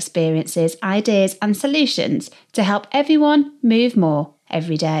their experiences, ideas and solutions to help everyone move more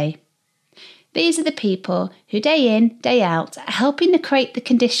every day. These are the people who day in, day out are helping to create the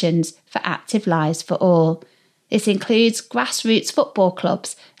conditions for active lives for all. This includes grassroots football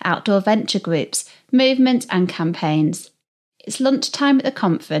clubs, outdoor venture groups, movements and campaigns. It's lunchtime at the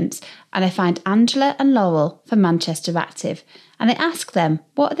conference and I find Angela and Laurel from Manchester Active and I ask them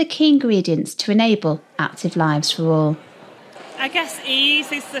what are the key ingredients to enable active lives for all. I guess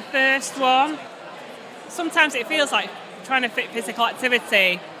ease is the first one. Sometimes it feels like trying to fit physical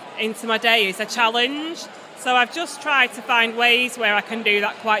activity into my day is a challenge. So I've just tried to find ways where I can do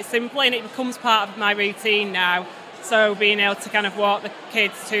that quite simply and it becomes part of my routine now. So being able to kind of walk the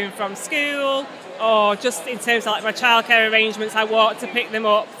kids to and from school, or just in terms of like my childcare arrangements, I walk to pick them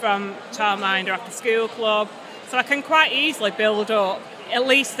up from childminder after school club. So I can quite easily build up at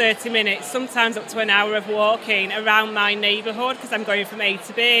least 30 minutes, sometimes up to an hour of walking around my neighbourhood because I'm going from A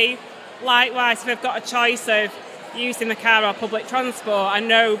to B. Likewise, if I've got a choice of using the car or public transport, I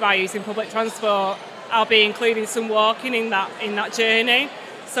know by using public transport I'll be including some walking in that journey.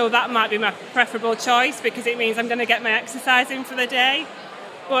 So that might be my preferable choice because it means I'm going to get my exercise in for the day.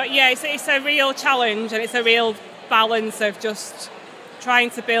 But yeah, it's a real challenge and it's a real balance of just trying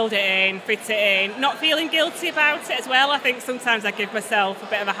to build it in, fit it in, not feeling guilty about it as well. I think sometimes I give myself a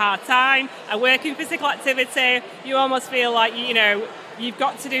bit of a hard time. I work in physical activity. You almost feel like, you've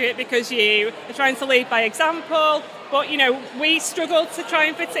got to do it because you are trying to lead by example. But, we struggle to try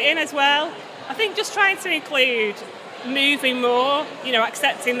and fit it in as well. I think just trying to include moving more,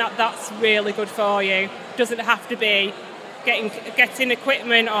 accepting that that's really good for you. It doesn't have to be getting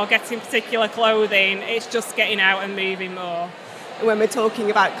equipment or getting particular clothing. It's just getting out and moving more. When we're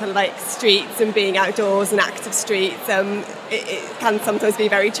talking about kind of like streets and being outdoors and active streets, it can sometimes be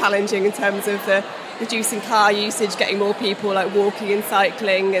very challenging in terms of reducing car usage, getting more people like walking and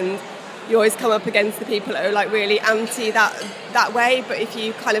cycling, and you always come up against the people that are like really anti that way. But if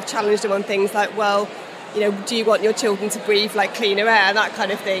you kind of challenge them on things like, well, do you want your children to breathe like cleaner air, that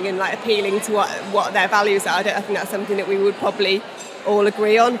kind of thing, and like appealing to what their values are, I think that's something that we would probably all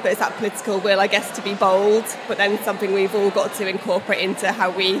agree on. But it's that political will, I guess, to be bold, but then something we've all got to incorporate into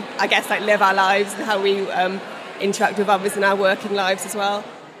how we, I guess, like live our lives and how we interact with others in our working lives as well.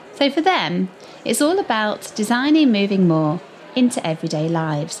 So for them, it's all about designing moving more into everyday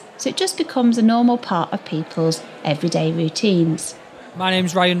lives, so it just becomes a normal part of people's everyday routines. My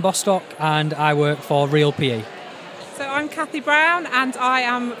name's Ryan Bostock and I work for Real PE. So I'm Kathy Brown and I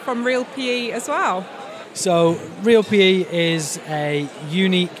am from Real PE as well. So Real PE is a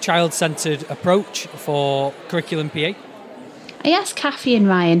unique child-centred approach for curriculum PE. I asked Kathy and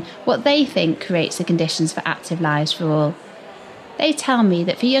Ryan what they think creates the conditions for active lives for all. They tell me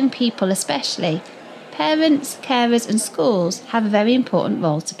that for young people especially, parents, carers and schools have a very important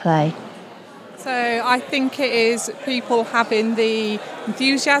role to play. So I think it is people having the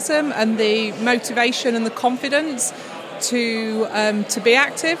enthusiasm and the motivation and the confidence to be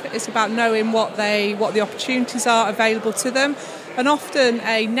active. It's about knowing what the opportunities are available to them. And often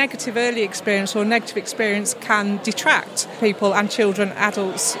a negative early experience or negative experience can detract people and children,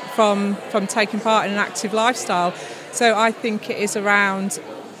 adults from taking part in an active lifestyle. So I think it is around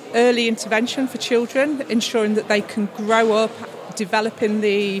early intervention for children, ensuring that they can grow up, developing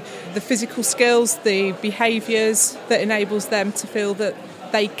the physical skills, the behaviours that enables them to feel that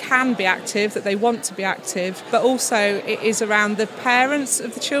they can be active, that they want to be active. But also it is around the parents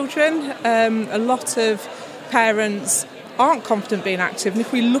of the children. A lot of parents aren't confident being active, and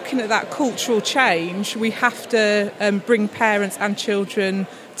if we're looking at that cultural change, we have to bring parents and children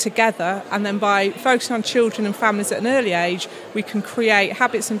together, and then by focusing on children and families at an early age, we can create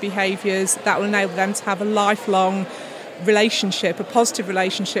habits and behaviours that will enable them to have a lifelong relationship, a positive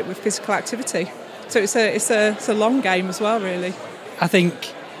relationship with physical activity. So it's a long game as well, really. I think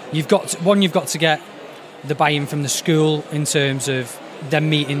you've got to get the buy-in from the school in terms of them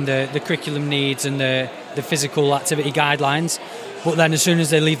meeting the curriculum needs and the physical activity guidelines, but then as soon as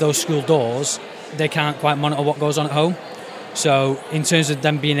they leave those school doors, they can't quite monitor what goes on at home. So in terms of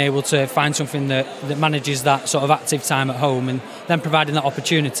them being able to find something that manages that sort of active time at home, and then providing that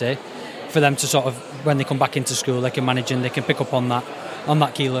opportunity for them to sort of, when they come back into school, they can manage and they can pick up on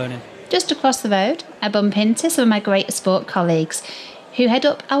that key learning. Just across the road, I bump into some of my Greater Sport colleagues who head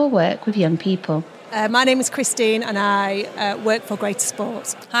up our work with young people. My name is Christine and I work for Greater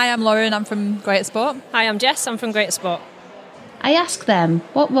Sport. Hi, I'm Lauren, I'm from Greater Sport. Hi, I'm Jess, I'm from Greater Sport. I ask them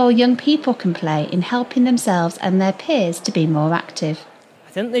what role young people can play in helping themselves and their peers to be more active.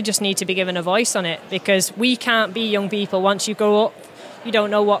 I think they just need to be given a voice on it, because we can't be young people. Once you grow up, you don't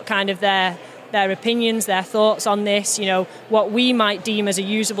know what kind of their opinions, their thoughts on this, what we might deem as a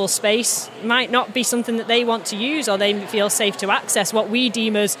usable space might not be something that they want to use or they feel safe to access. What we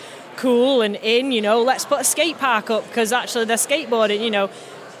deem as cool and in, let's put a skate park up because actually they're skateboarding,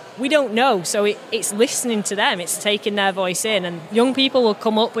 we don't know. So it's listening to them, it's taking their voice in, and young people will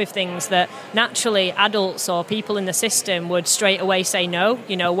come up with things that naturally adults or people in the system would straight away say no.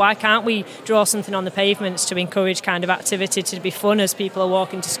 Why can't we draw something on the pavements to encourage kind of activity to be fun as people are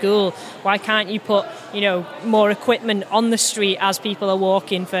walking to school? Why can't you put more equipment on the street as people are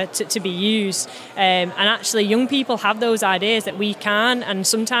walking to be used? And actually young people have those ideas that we can, and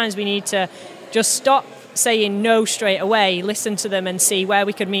sometimes we need to just stop saying no straight away, listen to them and see where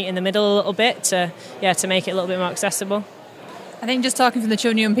we could meet in the middle a little bit to make it a little bit more accessible. I think just talking from the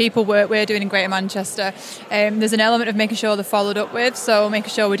children and young people work we're doing in Greater Manchester, there's an element of making sure they're followed up with, so making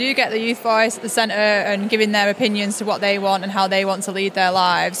sure we do get the youth voice at the centre and giving their opinions to what they want and how they want to lead their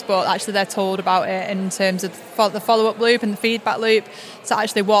lives, but actually they're told about it in terms of the follow-up loop and the feedback loop, so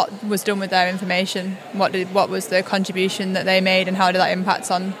actually what was done with their information, what was the contribution that they made and how did that impact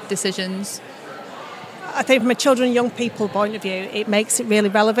on decisions. I think from a children and young people point of view, it makes it really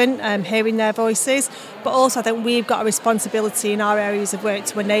relevant, hearing their voices. But also I think we've got a responsibility in our areas of work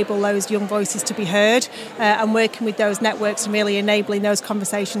to enable those young voices to be heard and working with those networks and really enabling those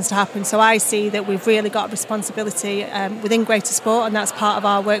conversations to happen. So I see that we've really got a responsibility within Greater Sport, and that's part of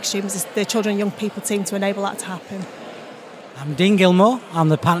our work streams, is the children and young people team, to enable that to happen. I'm Dean Gilmore. I'm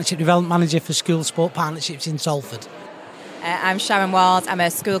the Partnership Development Manager for School Sport Partnerships in Salford. I'm Sharon Ward. I'm a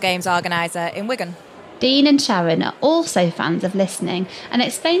school games organiser in Wigan. Dean and Sharon are also fans of listening and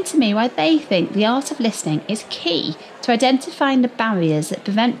explain to me why they think the art of listening is key to identifying the barriers that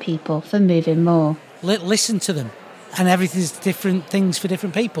prevent people from moving more. Listen to them, and everything's different things for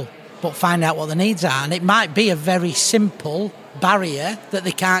different people, but find out what the needs are, and it might be a very simple barrier that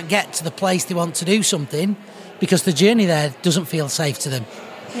they can't get to the place they want to do something because the journey there doesn't feel safe to them.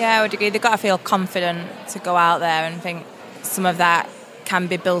 Yeah, I would agree. They've got to feel confident to go out there, and think some of that can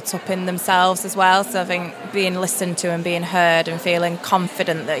be built up in themselves as well. So I think being listened to and being heard and feeling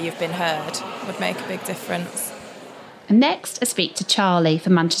confident that you've been heard would make a big difference. And next, I speak to Charlie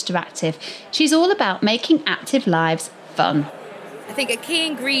from Manchester Active. She's all about making active lives fun. I think a key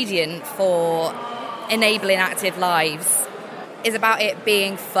ingredient for enabling active lives is about it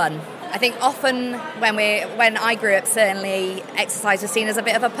being fun. I think often when I grew up, certainly exercise was seen as a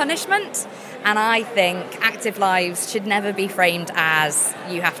bit of a punishment. And I think active lives should never be framed as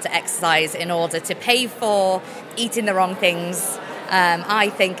you have to exercise in order to pay for eating the wrong things.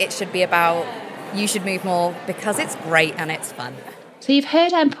 I think it should be about you should move more because it's great and it's fun. So you've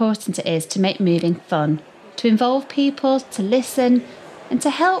heard how important it is to make moving fun. to involve people, to listen, and to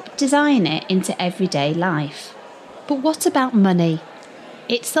help design it into everyday life. But what about money?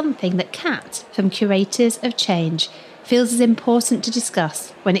 It's something that Kat, from Curators of Change, feels is important to discuss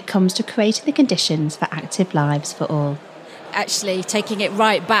when it comes to creating the conditions for active lives for all. Actually taking it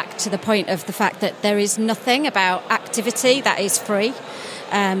right back to the point of the fact that there is nothing about activity that is free.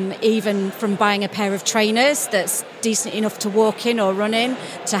 Even from buying a pair of trainers that's decent enough to walk in or run in,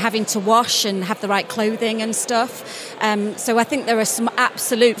 to having to wash and have the right clothing and stuff. So I think there are some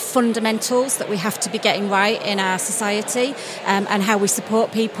absolute fundamentals that we have to be getting right in our society, and how we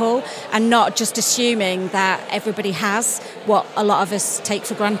support people, and not just assuming that everybody has what a lot of us take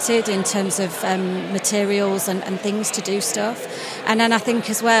for granted in terms of materials and things to do stuff. And then I think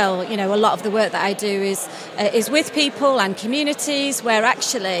as well, you know, a lot of the work that I do is with people and communities where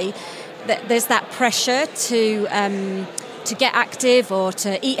actually there's that pressure to get active or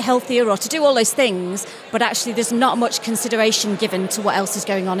to eat healthier or to do all those things, but actually there's not much consideration given to what else is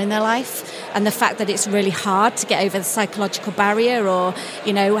going on in their life, and the fact that it's really hard to get over the psychological barrier, or,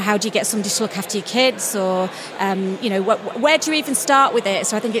 you know, how do you get somebody to look after your kids, or, you know, where do you even start with it?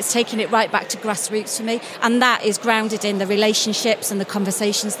 So I think it's taking it right back to grassroots for me, and that is grounded in the relationships and the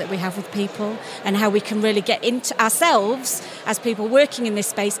conversations that we have with people, and how we can really get into ourselves as people working in this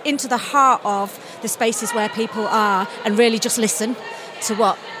space, into the heart of the spaces where people are, and really just listen to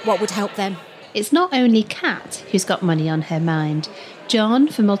what would help them. It's not only Kat who's got money on her mind. John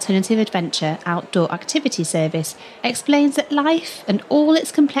from Alternative Adventure Outdoor Activity Service explains that life and all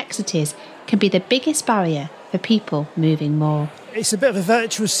its complexities can be the biggest barrier for people moving more. It's a bit of a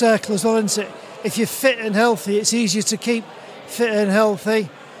virtuous circle as well, isn't it? If you're fit and healthy, it's easier to keep fit and healthy.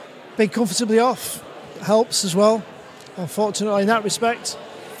 Being comfortably off helps as well, unfortunately, in that respect.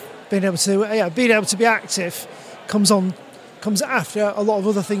 Being able to be active comes after a lot of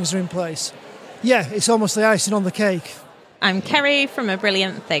other things are in place. Yeah, it's almost the icing on the cake. I'm Kerry from A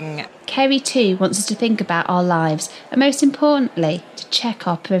Brilliant Thing. Kerry too wants us to think about our lives, and most importantly, to check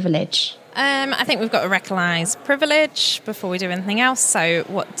our privilege. I think we've got to recognise privilege before we do anything else. So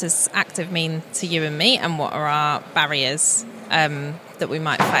what does active mean to you and me, and what are our barriers that we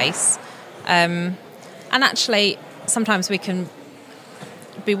might face? And actually, sometimes we can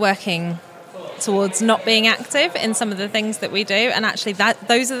be working towards not being active in some of the things that we do, and actually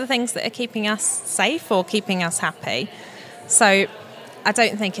those are the things that are keeping us safe or keeping us happy. So I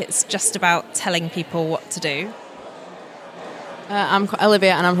don't think it's just about telling people what to do. I'm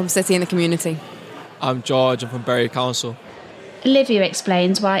Olivia and I'm from City in the Community. I'm George, I'm from Bury Council. Olivia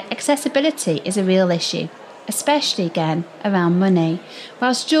explains why accessibility is a real issue, especially again around money,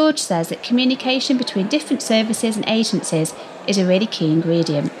 whilst George says that communication between different services and agencies is a really key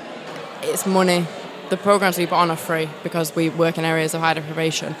ingredient. It's money. The programmes we put on are free because we work in areas of high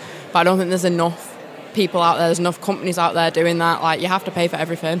deprivation, but I don't think there's enough people out there's enough companies out there doing that. Like, you have to pay for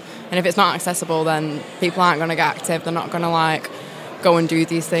everything, and if it's not accessible, then people aren't going to get active. They're not going to go and do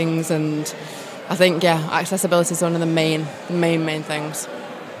these things. And I think accessibility is one of the main things.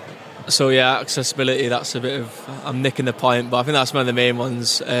 So accessibility, that's a bit of, I'm nicking the point, but I think that's one of the main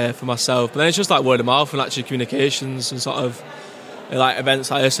ones for myself. But then it's just like word of mouth and actually communications, and sort of like events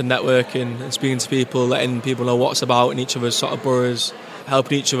like this and networking and speaking to people, letting people know what's about in each other's sort of boroughs,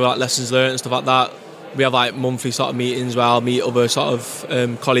 helping each other, like lessons learned and stuff like that. We have like monthly sort of meetings where I'll meet other sort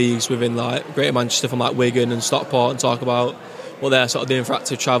of colleagues within like Greater Manchester from like Wigan and Stockport and talk about what they're sort of doing for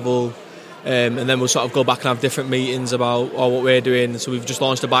active travel. And then we'll sort of go back and have different meetings about what we're doing. So we've just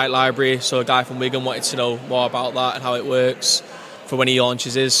launched a bike library, so a guy from Wigan wanted to know more about that and how it works for when he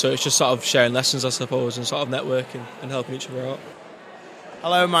launches his. So it's just sort of sharing lessons, I suppose, and sort of networking and helping each other out.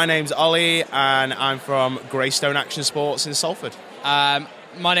 Hello, my name's Ollie and I'm from Greystone Action Sports in Salford.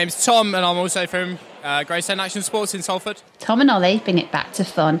 My name's Tom and I'm also from Greystone Action Sports in Salford. Tom and Ollie bring it back to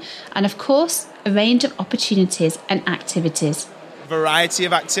fun and, of course, a range of opportunities and activities. Variety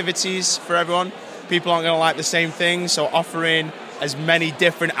of activities for everyone. People aren't going to like the same thing, so offering as many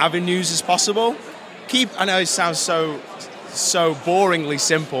different avenues as possible. I know it sounds so boringly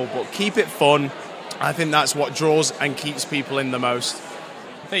simple, but keep it fun. I think that's what draws and keeps people in the most.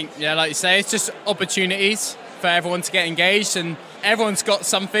 I think, like you say, it's just opportunities for everyone to get engaged, and everyone's got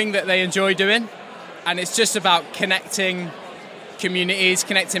something that they enjoy doing, and it's just about connecting communities,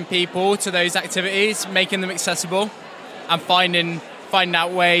 connecting people to those activities, making them accessible, and finding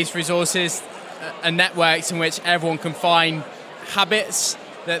out ways, resources and networks in which everyone can find habits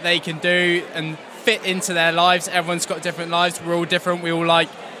that they can do and fit into their lives. Everyone's got different lives, we're all different, we all like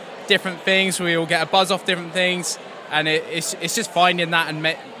different things, we all get a buzz off different things, and it's just finding that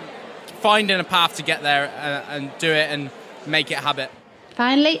and finding a path to get there and do it and make it a habit.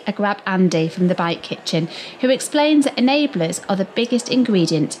 Finally, I grab Andy from the Bike Kitchen, who explains that enablers are the biggest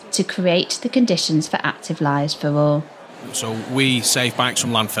ingredient to create the conditions for active lives for all. So we save bikes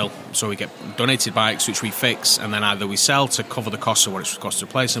from landfill. So we get donated bikes which we fix, and then either we sell to cover the cost of what it costs to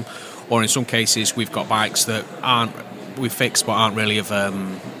replace them, or in some cases we've got bikes that we fix but aren't really of a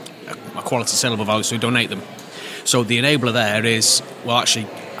quality saleable value, so we donate them. So the enabler there is, well, actually,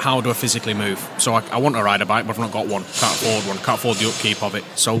 how do I physically move? So I want to ride a bike, but I've not got one. Can't afford one. Can't afford the upkeep of it.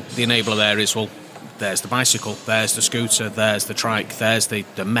 So the enabler there is, well, there's the bicycle, there's the scooter, there's the trike, there's the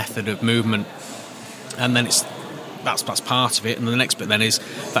method of movement, and then that's part of it. And the next bit then is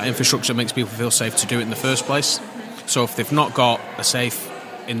that infrastructure makes people feel safe to do it in the first place. So if they've not got a safe,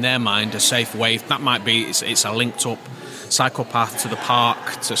 in their mind, a safe way, that might be it's a linked up cycle path to the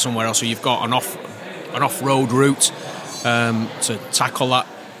park, to somewhere else, so you've got an off-road route to tackle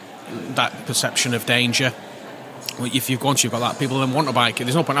that perception of danger. If you've got that, people then want a bike.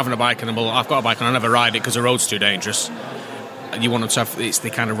 There's no point having a bike and then, well, I've got a bike and I never ride it because the road's too dangerous. And you want them to have, they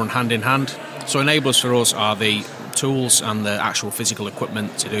kind of run hand in hand. So enablers for us are the tools and the actual physical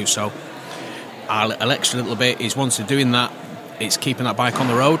equipment to do so. Our extra little bit is, once they're doing that, it's keeping that bike on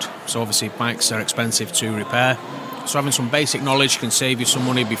the road. So obviously bikes are expensive to repair. So having some basic knowledge can save you some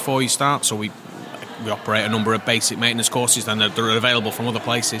money before you start. So we operate a number of basic maintenance courses, then they're available from other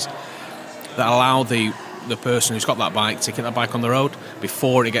places, that allow the person who's got that bike to get that bike on the road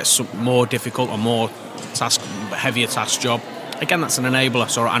before it gets more difficult or more heavier task job. Again, that's an enabler.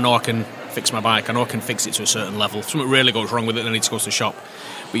 So I know I can fix my bike, I know I can fix it to a certain level. If something really goes wrong with it, then I need to go to the shop.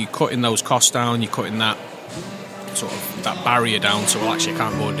 But you're cutting those costs down, you're cutting that sort of that barrier down, so well, actually I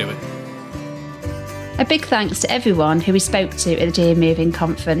can't go and do it. A big thanks to everyone who we spoke to at the GM Moving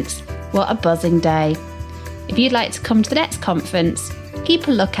conference. What a buzzing day. If you'd like to come to the next conference, keep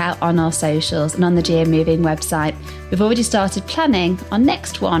a lookout on our socials and on the GM Moving website. We've already started planning our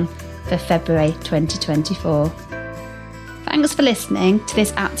next one for February 2024. Thanks for listening to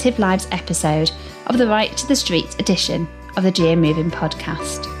this Active Lives episode of the Right to the Streets edition of the GM Moving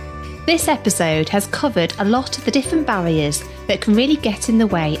podcast. This episode has covered a lot of the different barriers that can really get in the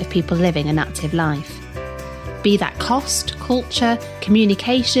way of people living an active life. Be that cost, culture,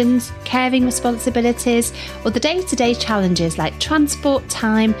 communications, caring responsibilities, or the day-to-day challenges like transport,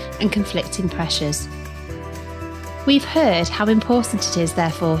 time, and conflicting pressures. We've heard how important it is,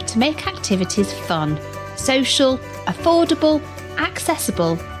 therefore, to make activities fun, social, affordable,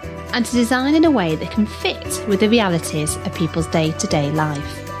 accessible, and to design in a way that can fit with the realities of people's day-to-day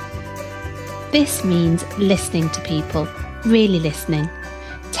life. This means listening to people, really listening,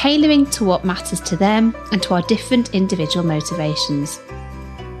 tailoring to what matters to them and to our different individual motivations.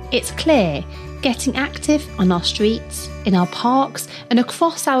 It's clear getting active on our streets, in our parks, and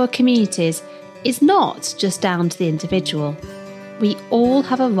across our communities is not just down to the individual. We all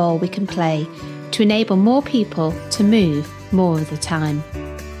have a role we can play to enable more people to move more of the time.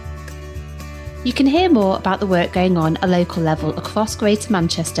 You can hear more about the work going on at a local level across Greater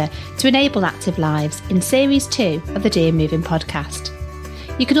Manchester to enable active lives in Series 2 of the GM Moving podcast.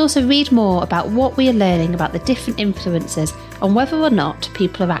 You can also read more about what we are learning about the different influences on whether or not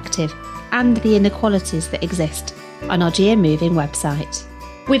people are active and the inequalities that exist on our GM Moving website.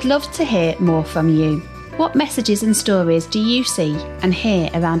 We'd love to hear more from you. What messages and stories do you see and hear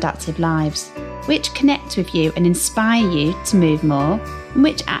around active lives? Which connect with you and inspire you to move more, and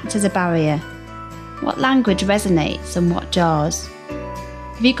which act as a barrier? What language resonates and what jars?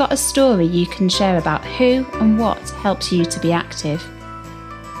 Have you got a story you can share about who and what helps you to be active?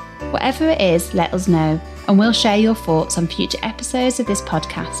 Whatever it is, let us know, and we'll share your thoughts on future episodes of this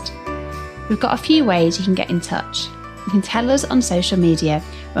podcast. We've got a few ways you can get in touch. You can tell us on social media.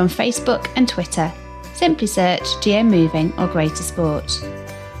 We're on Facebook and Twitter. Simply search GM Moving or Greater Sport.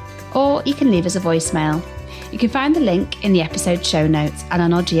 Or you can leave us a voicemail. You can find the link in the episode show notes and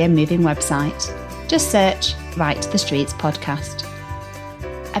on our GM Moving website. Just search Right to the Streets podcast.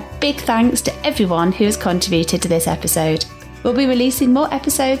 A big thanks to everyone who has contributed to this episode. We'll be releasing more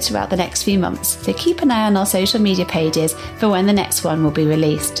episodes throughout the next few months, so keep an eye on our social media pages for when the next one will be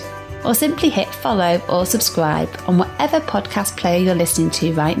released. Or simply hit follow or subscribe on whatever podcast player you're listening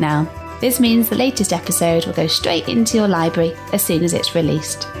to right now. This means the latest episode will go straight into your library as soon as it's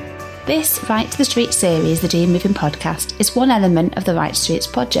released. This Right to the Streets series, the GM Moving podcast, is one element of the Right to Streets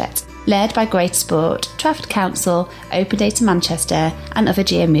project, led by Greater Sport, Trafford Council, Open Data Manchester and other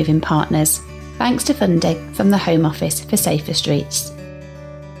GM Moving partners, thanks to funding from the Home Office for Safer Streets.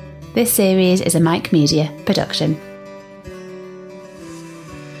 This series is a Mike Media production.